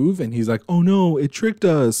to move, and he's like, oh no, it tricked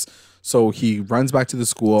us. So he runs back to the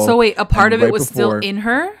school. So wait, a part of it was still in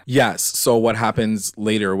her? Yes. So what happens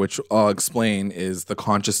later, which I'll explain, is the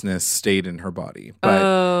consciousness stayed in her body. But,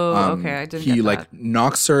 okay. I didn't get that.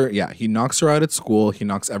 Knocks her. Yeah, he knocks her out at school. He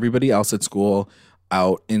knocks everybody else at school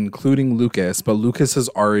out, including Lucas. But Lucas has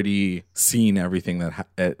already seen everything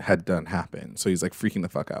that had done happen. So he's like freaking the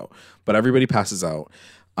fuck out. But everybody passes out.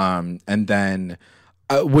 And then,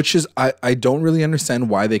 which is, I don't really understand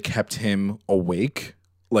why they kept him awake.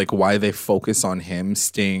 Like why they focus on him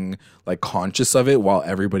staying like conscious of it while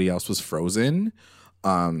everybody else was frozen.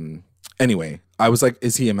 Anyway, I was like,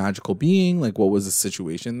 is he a magical being? Like what was the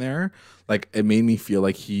situation there? Like it made me feel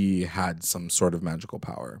like he had some sort of magical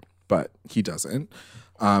power, but he doesn't.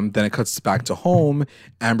 Then it cuts back to home.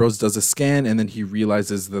 Ambrose does a scan and then he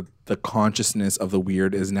realizes that the consciousness of the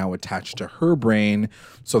weird is now attached to her brain.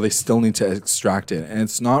 So they still need to extract it. And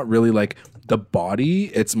it's not really like the body.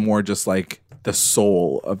 It's more just like the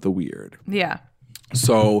soul of the weird. Yeah.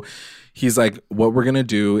 So he's like, what we're going to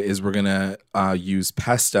do is we're going to use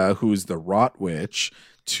Pesta, who's the rot witch,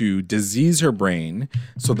 to disease her brain.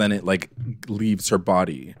 So then it like leaves her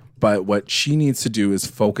body. But what she needs to do is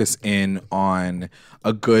focus in on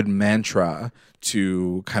a good mantra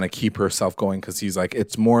to kind of keep herself going. Because he's like,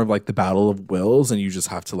 it's more of like the battle of wills. And you just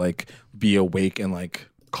have to like be awake and like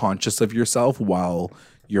conscious of yourself while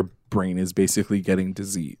your brain is basically getting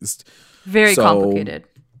diseased. Very complicated.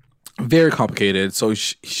 Very complicated. So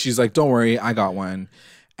she's like, don't worry, I got one.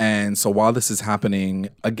 And so while this is happening,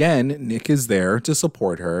 again, Nick is there to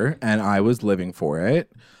support her, and I was living for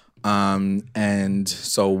it. And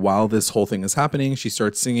so while this whole thing is happening, she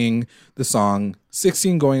starts singing the song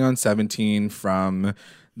 16 Going on 17 from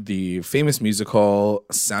the famous musical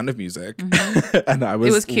Sound of Music. Mm-hmm. And I was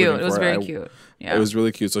It was cute. It was very cute. Yeah. It was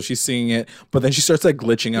really cute. So she's singing it, but then she starts like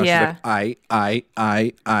glitching out. Yeah. She's like,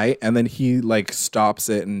 I. And then he like stops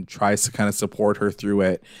it and tries to kind of support her through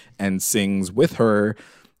it and sings with her.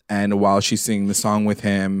 And while she's singing the song with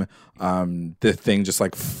him, the thing just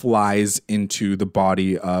like flies into the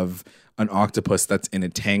body of an octopus that's in a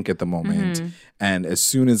tank at the moment. Mm-hmm. And as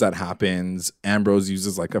soon as that happens, Ambrose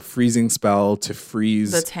uses like a freezing spell to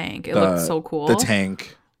freeze the tank. It looked so cool. The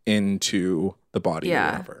tank into the body or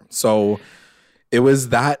whatever. So it was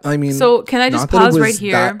that. I mean, so can I just pause right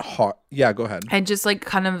here? Yeah, go ahead. And just like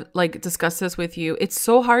kind of like discuss this with you. It's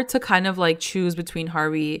so hard to kind of like choose between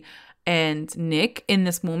Harvey and Nick in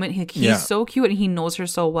this moment. He's so cute and he knows her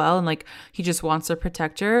so well, and like he just wants to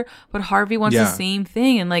protect her. But Harvey wants the same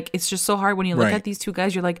thing, and like it's just so hard when you look at these two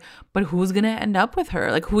guys. You're like, but who's gonna end up with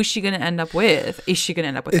her? Like, who is she gonna end up with? Is she gonna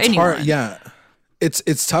end up with anyone? Hard, yeah.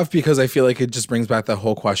 It's tough because I feel like it just brings back the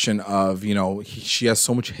whole question of, you know, she has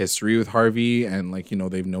so much history with Harvey, and like, you know,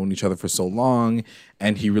 they've known each other for so long,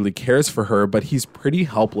 and he really cares for her, but he's pretty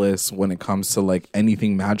helpless when it comes to like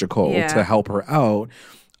anything magical to help her out.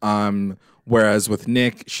 Whereas with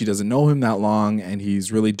Nick, she doesn't know him that long, and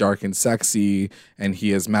he's really dark and sexy, and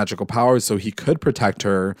he has magical powers, so he could protect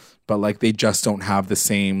her, but like they just don't have the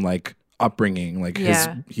same like upbringing. Like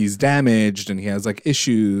he's damaged and he has like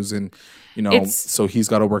issues, and you know, so he's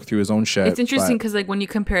got to work through his own shit. It's interesting because like when you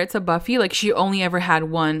compare it to Buffy, like she only ever had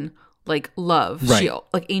one like love. Right. She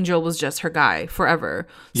like Angel was just her guy forever.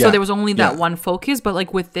 So there was only that one focus. But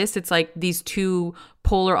like with this, it's like these two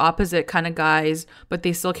polar opposite kind of guys, but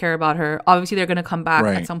they still care about her. Obviously, they're gonna come back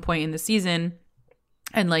at some point in the season.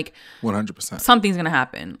 And like 100%, something's gonna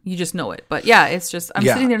happen. You just know it. But yeah, it's just I'm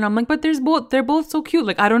sitting there and I'm like, but they're both so cute.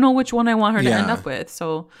 Like I don't know which one I want her to end up with.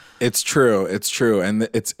 So it's true, and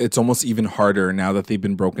it's almost even harder now that they've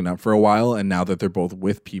been broken up for a while, and now that they're both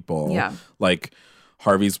with people. Yeah, like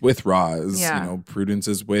Harvey's with Roz. You know, Prudence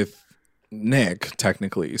is with Nick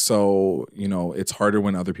technically. So you know, it's harder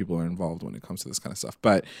when other people are involved when it comes to this kind of stuff.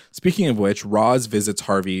 But speaking of which, Roz visits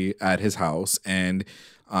Harvey at his house and.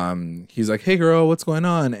 He's like, hey girl, what's going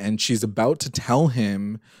on? And she's about to tell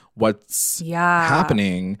him what's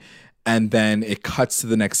happening. And then it cuts to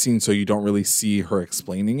the next scene. So you don't really see her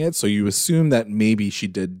explaining it. So you assume that maybe she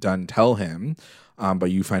done tell him.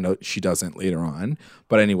 But you find out she doesn't later on.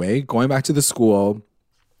 But anyway, going back to the school,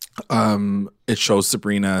 it shows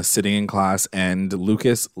Sabrina sitting in class and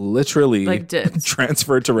Lucas literally like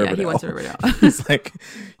transferred to Riverdale. Yeah, he went to Riverdale. He's like,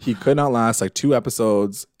 he could not last like 2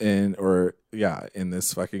 episodes in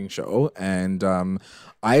this fucking show. And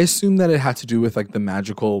I assume that it had to do with like the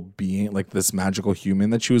magical being, like this magical human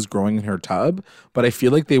that she was growing in her tub. But I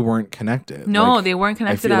feel like they weren't connected. No, like, they weren't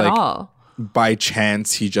connected at all. By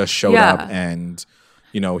chance, he just showed up and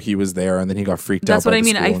he was there and then he got freaked That's out. what by I the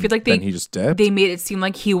mean. I school, feel like then he just dipped. they made it seem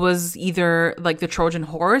like he was either like the Trojan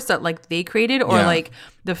horse that like they created or like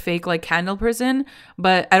the fake like candle person.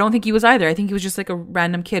 But I don't think he was either. I think he was just like a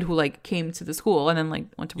random kid who like came to the school and then like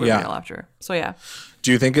went to Riverdale after. So yeah.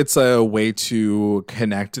 Do you think it's a way to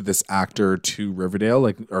connect this actor to Riverdale?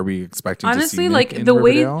 Like, are we expecting to see Nick like in the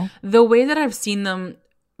Riverdale? way that I've seen them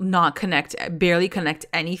not barely connect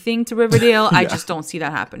anything to Riverdale, I just don't see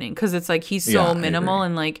that happening because it's like he's so minimal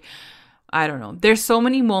and like I don't know. There's so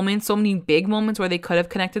many moments, so many big moments where they could have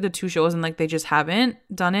connected the two shows and like they just haven't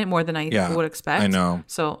done it more than I would expect. I know.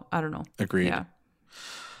 So I don't know. Agreed. Yeah.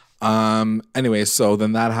 Anyway, so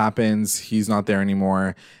then that happens. He's not there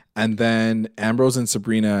anymore. And then Ambrose and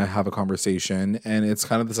Sabrina have a conversation, and it's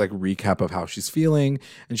kind of this like recap of how she's feeling.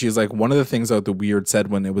 And she's like, one of the things that the weird said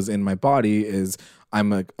when it was in my body is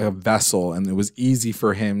I'm a vessel, and it was easy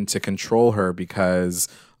for him to control her because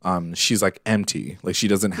she's like empty. Like she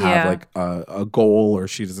doesn't have like a goal, or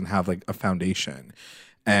she doesn't have like a foundation.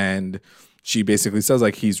 And she basically says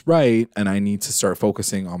like, he's right, and I need to start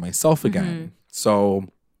focusing on myself again. So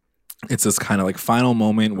it's this kind of like final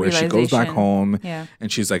moment where she goes back home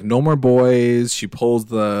and she's like, no more boys. She pulls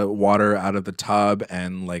the water out of the tub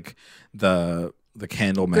and like the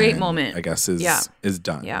candle man, great moment, I guess, is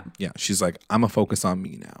done. Yeah. She's like, I'm gonna focus on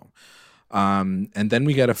me now. And then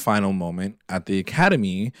we get a final moment at the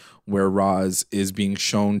academy where Roz is being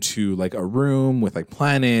shown to like a room with like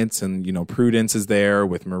planets, and Prudence is there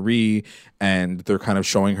with Marie, and they're kind of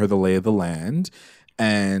showing her the lay of the land.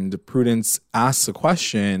 And Prudence asks a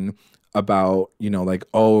question about, like,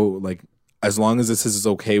 oh, like, as long as this is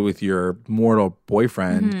okay with your mortal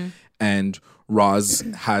boyfriend. And Roz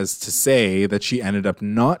has to say that she ended up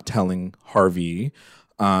not telling Harvey.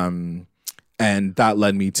 And that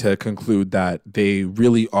led me to conclude that they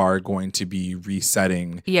really are going to be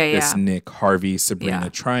resetting this Nick, Harvey, Sabrina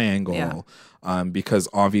triangle. Because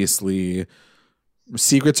obviously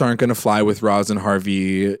secrets aren't going to fly with Roz and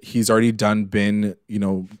Harvey. He's already been,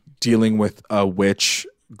 dealing with a witch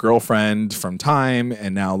girlfriend from time,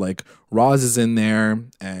 and now like Roz is in there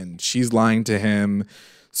and she's lying to him.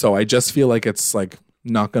 So I just feel like it's like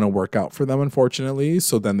not going to work out for them, unfortunately.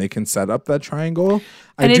 So then they can set up that triangle.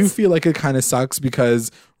 I do feel like it kind of sucks because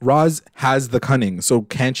Roz has the cunning. So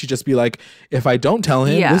can't she just be like, if I don't tell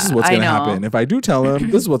him, this is what's going to happen. If I do tell him,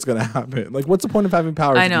 this is what's going to happen. Like, what's the point of having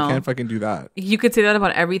powers if you can't fucking do that? You could say that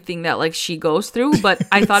about everything that like she goes through, but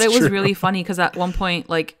I thought it was really funny because at one point,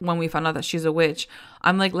 like when we found out that she's a witch,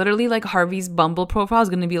 I'm like, literally like Harvey's Bumble profile is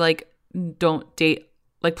going to be like, don't date,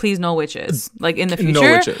 like, please no witches, like in the future.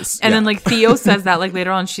 No witches. And then like Theo says that like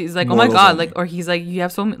later on, she's like, oh my God, like, or he's like, you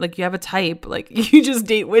have so like you have a type, like you just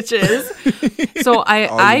date witches. So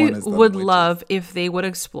I would love if they would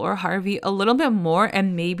explore Harvey a little bit more,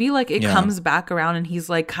 and maybe like it comes back around and he's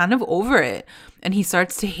like kind of over it and he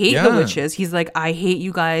starts to hate the witches. He's like, I hate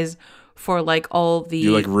you guys for like all the,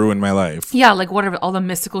 you like ruined my life. Yeah, like whatever, all the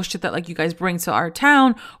mystical shit that like you guys bring to our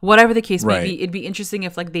town, whatever the case may be. It'd be interesting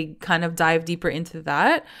if like they kind of dive deeper into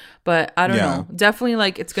that. But I don't know. Definitely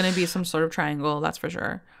like it's gonna be some sort of triangle, that's for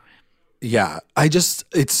sure. Yeah, I just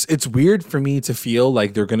it's weird for me to feel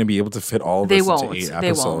like they're going to be able to fit all of this into 8 episodes.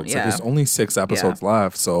 They won't, Like there's only 6 episodes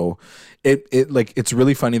left, so it like it's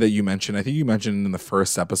really funny that you mentioned. I think you mentioned in the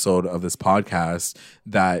first episode of this podcast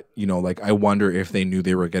that like I wonder if they knew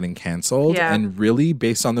they were getting canceled. And really,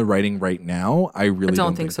 based on the writing right now, I really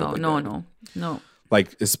don't think so. No.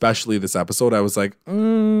 Like, especially this episode, I was like,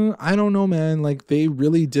 I don't know, man. Like, they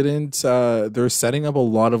really didn't. They're setting up a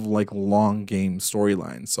lot of, like, long game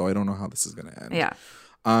storylines. So I don't know how this is going to end. Yeah.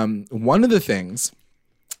 One of the things.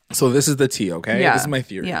 So this is the tea, okay? Yeah. This is my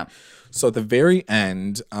theory. Yeah. So at the very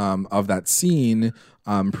end of that scene,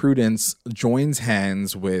 Prudence joins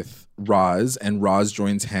hands with Roz, and Roz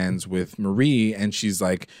joins hands with Marie, and she's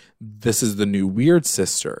like, this is the new Weird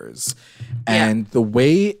Sisters. And the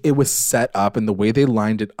way it was set up and the way they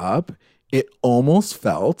lined it up, it almost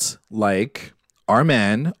felt like our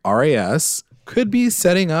man, RAS, could be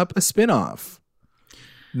setting up a spinoff.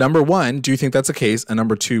 Number 1, do you think that's the case? And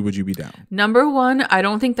number 2, would you be down? Number 1, I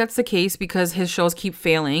don't think that's the case because his shows keep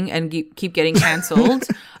failing and keep getting canceled.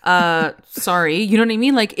 Sorry. You know what I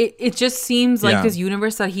mean? Like, it just seems like this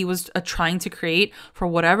universe that he was trying to create, for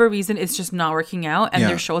whatever reason, it's just not working out. And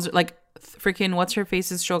their shows are like, freaking What's Her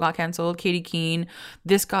Face's show got canceled. Katie Keene,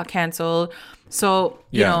 this got canceled. So,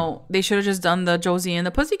 you know, they should have just done the Josie and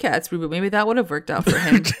the Pussycats reboot. Maybe that would have worked out for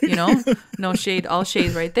him, you know? No shade, all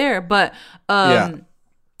shade right there. But,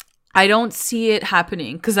 I don't see it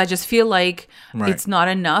happening because I just feel like Right. it's not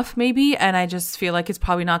enough, maybe, and I just feel like it's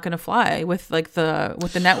probably not going to fly with like the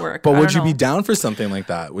network. But I would don't you be know. down for something like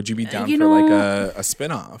that? Would you be down You for like know- a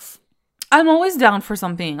spin-off? I'm always down for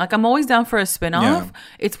something. Like I'm always down for a spin-off. Yeah.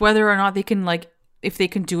 It's whether or not they can like if they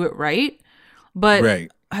can do it right. But Right.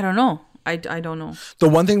 I don't know. I don't know. The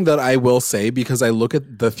one thing that I will say, because I look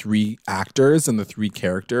at the 3 actors and the 3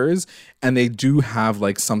 characters, and they do have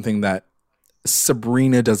like something that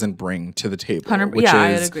Sabrina doesn't bring to the table. 100%. Which Yeah, I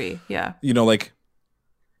is, would agree. Yeah. you know, like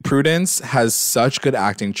Prudence has such good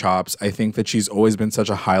acting chops. I think that she's always been such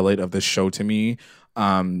a highlight of this show to me.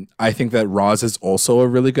 I think that Roz is also a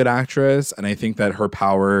really good actress, and I think that her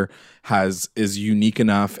power is unique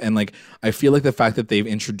enough. And like I feel like the fact that they've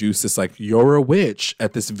introduced this like you're a witch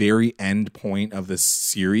at this very end point of this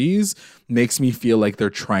series makes me feel like they're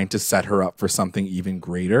trying to set her up for something even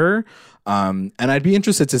greater. And I'd be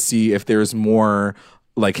interested to see if there's more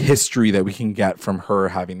like history that we can get from her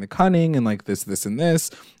having the cunning and like this and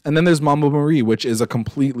this. And then there's Mama Marie, which is a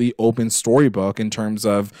completely open storybook in terms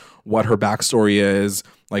of what her backstory is,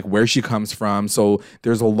 like where she comes from. So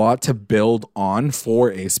there's a lot to build on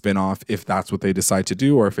for a spinoff if that's what they decide to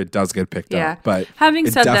do or if it does get picked Yeah. up. But Having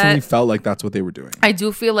it said definitely that- felt like that's what they were doing. I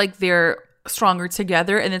do feel like they're stronger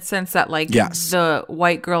together in the sense that like Yes. the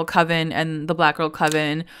white girl coven and the black girl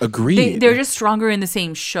coven, Agreed. they're just stronger in the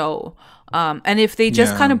same show. And if they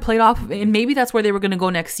just Yeah. kind of played off, and maybe that's where they were going to go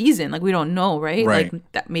next season. Like we don't know, right? Right. Like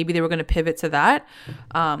that maybe they were going to pivot to that.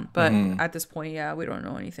 But Mm-hmm. at this point, yeah, we don't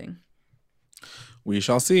know anything. We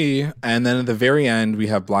shall see. And then at the very end, we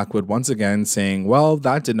have Blackwood once again saying, well,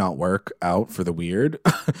 that did not work out for the weird.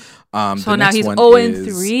 So The now next he's one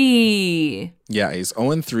 0-3. Yeah, he's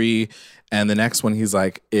 0-3. And the next one he's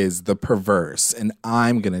like, is the perverse. And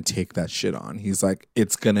I'm going to take that shit on. He's like,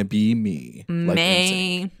 it's going to be me. Like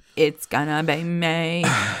Insane. May. It's gonna be May.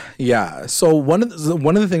 Yeah. So one of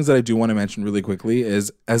the things that I do want to mention really quickly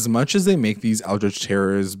is as much as they make these Eldritch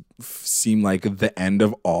Terrors seem like the end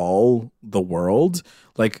of all the world,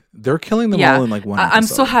 like they're killing them all in like one episode. I'm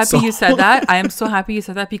so happy you said that. I am so happy you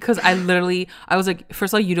said that because I was like,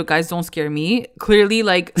 first of all, you guys don't scare me. Clearly,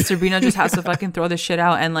 like Sabrina just has to fucking throw this shit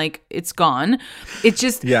out and like it's gone. It's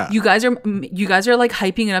just Yeah. you guys are like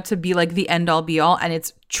hyping it up to be like the end all be all, and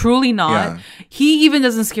it's truly not. Yeah. He even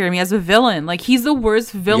doesn't scare me as a villain. Like he's the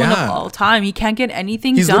worst villain Yeah. of all time. He can't get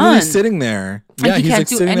anything He's done. literally sitting there. Yeah, he he's can't like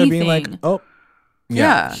do sitting there being like, anything. oh.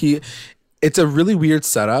 Yeah. It's a really weird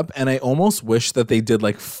setup, and I almost wish that they did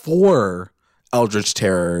like 4 Eldritch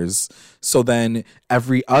Terrors. So then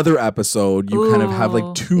every other episode, you kind of have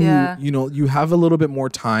like 2, yeah. you know, you have a little bit more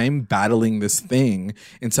time battling this thing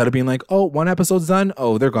instead of being like, oh, 1 episode's done.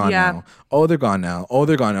 Oh, they're gone Yeah. now. Oh, they're gone now. Oh,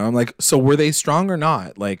 they're gone now. I'm like, so were they strong or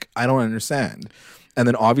not? Like, I don't understand. And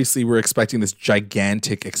then obviously we're expecting this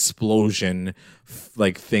gigantic explosion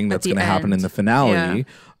like thing that's the going to happen in end. the finale.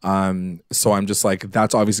 Yeah. So I'm just like,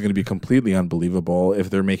 that's obviously going to be completely unbelievable if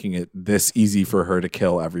they're making it this easy for her to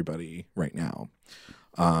kill everybody right now.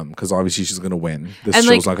 Because obviously she's going to win. This And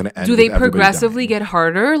show's like, not going to end. do they with everybody progressively dying. get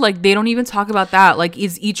harder? Like they don't even talk about that. Like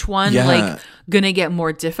is each one Yeah. like gonna get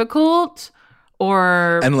more difficult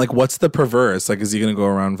or And like, what's the perverse? Like, is he going to go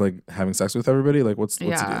around like having sex with everybody? Like, what's the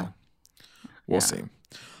Yeah. deal? We'll see.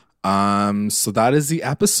 So that is the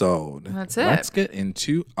episode. That's it. Let's get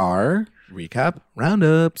into our recap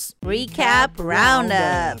roundups. Recap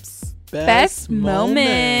roundups. best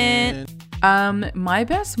moment. My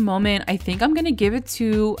best moment, I think I'm gonna give it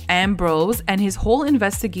to Ambrose and his whole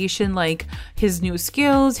investigation, like his new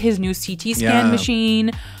skills, his new CT scan Yeah.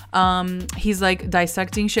 machine. He's like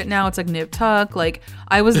dissecting shit now. It's like nip tuck. Like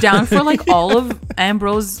I was down for like all of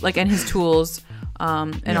Ambrose, like and his tools,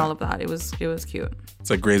 and all of that. It was cute. It's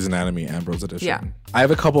like Grey's Anatomy Ambrose edition. Yeah. I have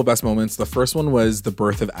a couple of best moments. The first one was the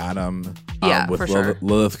birth of Adam Yeah, with for sure.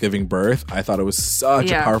 Lilith giving birth. I thought it was such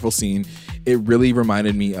a Yeah. powerful scene. It really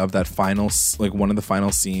reminded me of that final, like one of the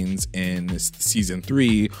final scenes in season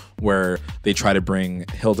 3 where they try to bring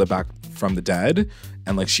Hilda back from the dead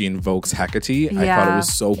and like she invokes Hecate. I thought it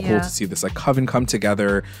was so cool Yeah. to see this like coven come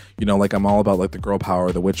together. You know, like I'm all about like the girl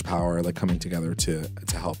power, the witch power, like coming together to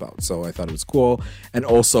help out. So I thought it was cool. And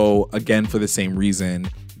also, again, for the same reason,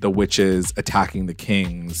 the witches attacking the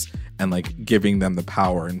kings and like giving them the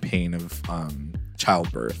power and pain of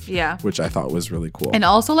childbirth. Yeah. Which I thought was really cool. And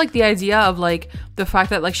also like the idea of like the fact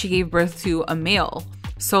that like she gave birth to a male.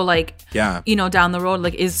 So like, Yeah. you know, down the road,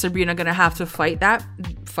 like, is Sabrina gonna have to fight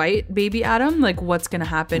baby Adam? Like, what's gonna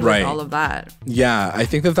happen Right. with all of that? Yeah, I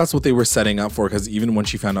think that that's what they were setting up for, because even when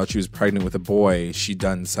she found out she was pregnant with a boy, she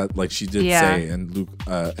did say, and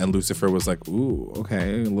Lucifer was like, "Ooh,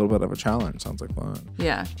 okay, a little bit of a challenge. Sounds like fun."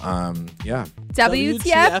 Yeah. Yeah.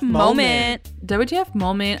 WTF moment. WTF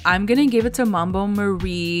moment. I'm gonna give it to Mambo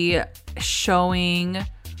Marie showing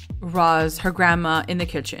Roz, her grandma, in the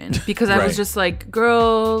kitchen, because I was Right. just like,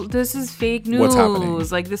 girl, this is fake news. What's happening?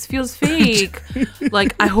 Like, this feels fake.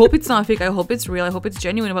 Like, I hope it's not fake. I hope it's real. I hope it's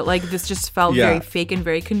genuine. But like, this just felt Yeah. very fake and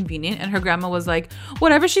very convenient. And her grandma was like,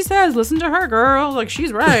 whatever she says, listen to her, girl. Like,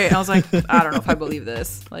 she's right. And I was like, I don't know if I believe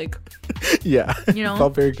this. Like, Yeah. You know?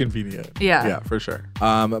 Felt very convenient. Yeah. Yeah, for sure.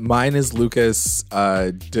 Mine is Lucas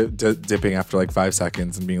dipping after like 5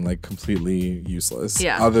 seconds and being like completely useless.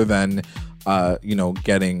 Yeah. Other than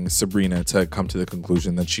getting Sabrina to come to the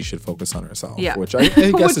conclusion that she should focus on herself. Yeah. Which I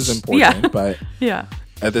guess is important. yeah. But yeah.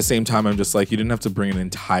 at the same time, I'm just like, you didn't have to bring an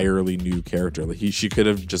entirely new character. Like she could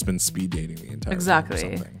have just been speed dating the entire time or Exactly.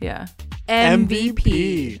 something. Yeah.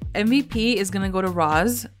 MVP. MVP is gonna go to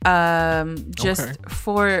Roz. Just Okay.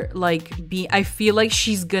 for like I feel like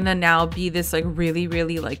she's gonna now be this like really,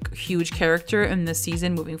 really like huge character in this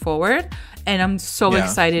season moving forward. And I'm so Yeah.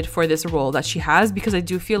 excited for this role that she has, because I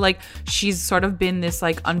do feel like she's sort of been this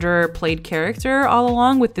like underplayed character all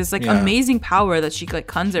along, with this like Yeah. amazing power that she like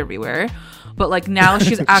comes everywhere. But like now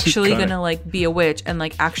she's actually kinda- gonna like be a witch and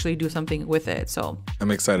like actually do something with it. So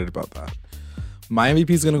I'm excited about that. My MVP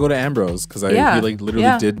is going to go to Ambrose, because he like literally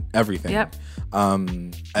Yeah. did everything. Yep.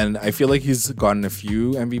 And I feel like he's gotten a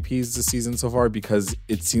few MVPs this season so far, because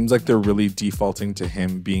it seems like they're really defaulting to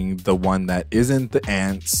him being the one that isn't the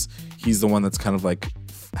ants. He's the one that's kind of like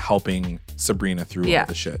helping Sabrina through all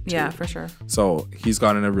the shit. Too. Yeah, for sure. So he's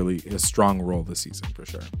gotten a strong role this season for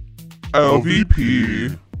sure.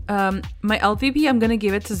 LVP. My LVP, I'm gonna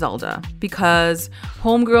give it to Zelda, because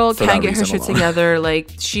homegirl For can't that get her reason shit alone. together.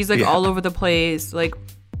 Like, she's like Yeah. all over the place. Like,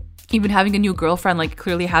 even having a new girlfriend like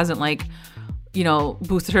clearly hasn't like, you know,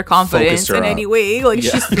 boosted her confidence Focused her in up. any way. Like,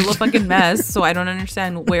 Yeah. she's still a fucking mess. So I don't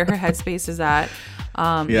understand where her headspace is at.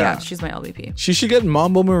 Yeah, she's my LVP. She should get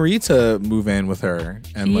Mambo Marie to move in with her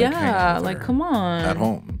and like hang out Yeah, with like her come on. at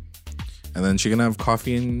home, and then she can have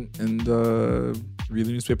coffee and read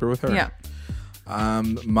the newspaper with her. Yeah.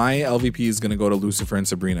 My LVP is gonna go to Lucifer and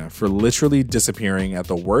Sabrina for literally disappearing at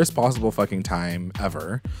the worst possible fucking time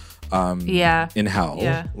ever. In hell.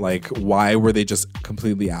 Yeah. Like, why were they just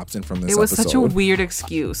completely absent from this It was episode? such a weird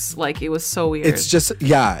excuse. Like, it was so weird. It's just,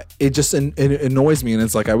 it annoys me. And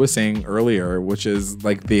it's like I was saying earlier, which is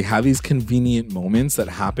like they have these convenient moments that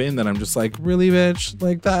happen that I'm just like, really, bitch?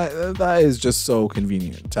 Like that is just so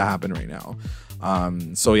convenient to happen right now.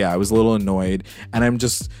 So yeah, I was a little annoyed, and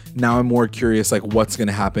I'm more curious, like what's going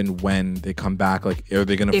to happen when they come back. Like, are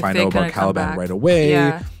they going to If find they're out about gonna come Caliban back. right away?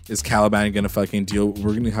 Yeah. Is Caliban going to fucking we're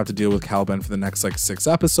going to have to deal with Caliban for the next like 6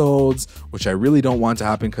 episodes, which I really don't want to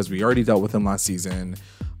happen because we already dealt with him last season.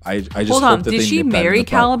 I just Hold hope on, that did they she nip that in marry the bud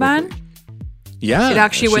Caliban? quickly. Yeah, It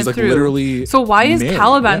actually she's went like through. Literally, so why is married,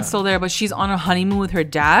 Caliban yeah. still there, but she's on a honeymoon with her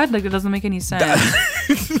dad? Like, it doesn't make any sense.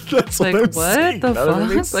 That's Like, I'm what saying. the None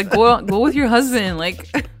of it makes fuck? Like, go with your husband. Like,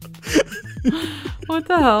 what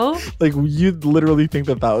the hell? Like, you'd literally think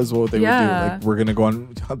that was what they would do. Yeah. Like, we're gonna go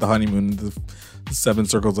on the honeymoon, the 7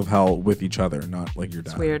 circles of hell with each other, not like your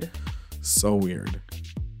dad. It's weird. So weird.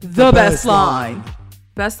 The best line.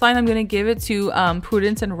 Best line, I'm gonna give it to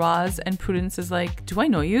Prudence and Roz. And Prudence is like, "Do I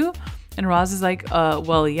know you?" And Roz is like,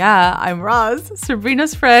 well, yeah, I'm Roz,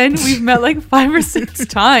 Sabrina's friend. We've met like 5 or 6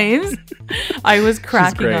 times." I was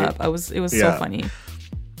cracking great. up. It was so Yeah. funny.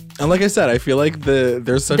 And like I said, I feel like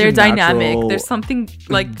there's such They're a dynamic. natural- There's something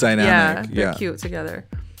like dynamic, They're yeah. cute together.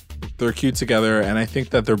 They're cute together, and I think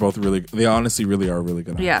that they're both they honestly really are really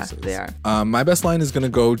good Yeah, actresses. they are. My best line is gonna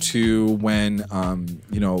go to when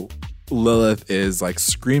Lilith is like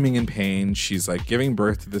screaming in pain. She's like giving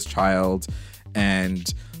birth to this child,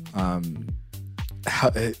 and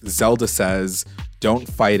Zelda says, "Don't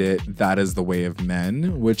fight it. That is the way of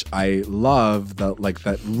men," which I love.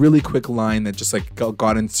 That really quick line that just like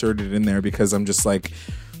got inserted in there, because I'm just like,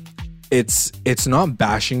 it's not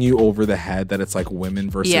bashing you over the head that it's like women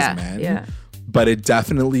versus men. Yeah. But it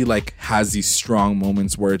definitely like has these strong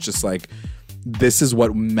moments where it's just like, this is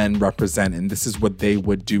what men represent and this is what they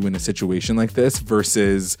would do in a situation like this,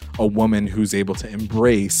 versus a woman who's able to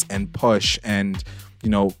embrace and push and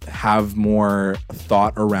have more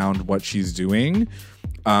thought around what she's doing.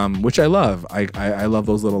 which I love. I love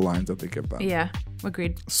those little lines that they give them. Yeah,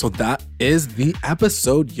 agreed. So that is the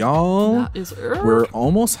episode, y'all. That is We're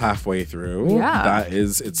almost halfway through. Yeah.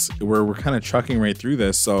 We're kind of trucking right through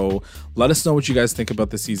this. So let us know what you guys think about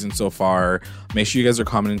the season so far. Make sure you guys are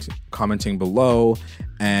commenting below.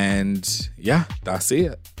 And yeah, that's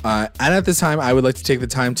it. And at this time, I would like to take the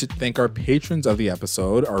time to thank our patrons of the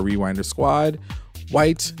episode, our Rewinder Squad,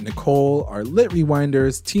 White, Nicole, our Lit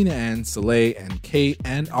Rewinders, Tina Ann, Soleil, and Kate,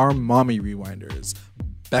 and our Mommy Rewinders,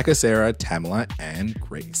 Becca, Sarah, Tamala, and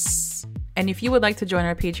Grace. And if you would like to join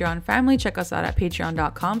our Patreon family, check us out at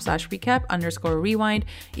patreon.com/recap_rewind.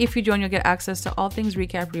 If you join, you'll get access to all things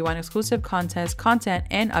Recap Rewind exclusive content,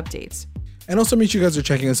 and updates. And also make sure you guys are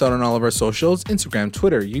checking us out on all of our socials, Instagram,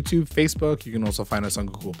 Twitter, YouTube, Facebook. You can also find us on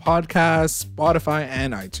Google Podcasts, Spotify,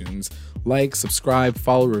 and iTunes. Like, subscribe,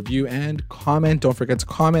 follow, review, and comment. Don't forget to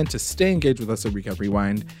comment to stay engaged with us at Recap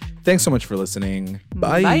Rewind. Thanks so much for listening.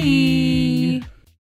 Bye. Bye.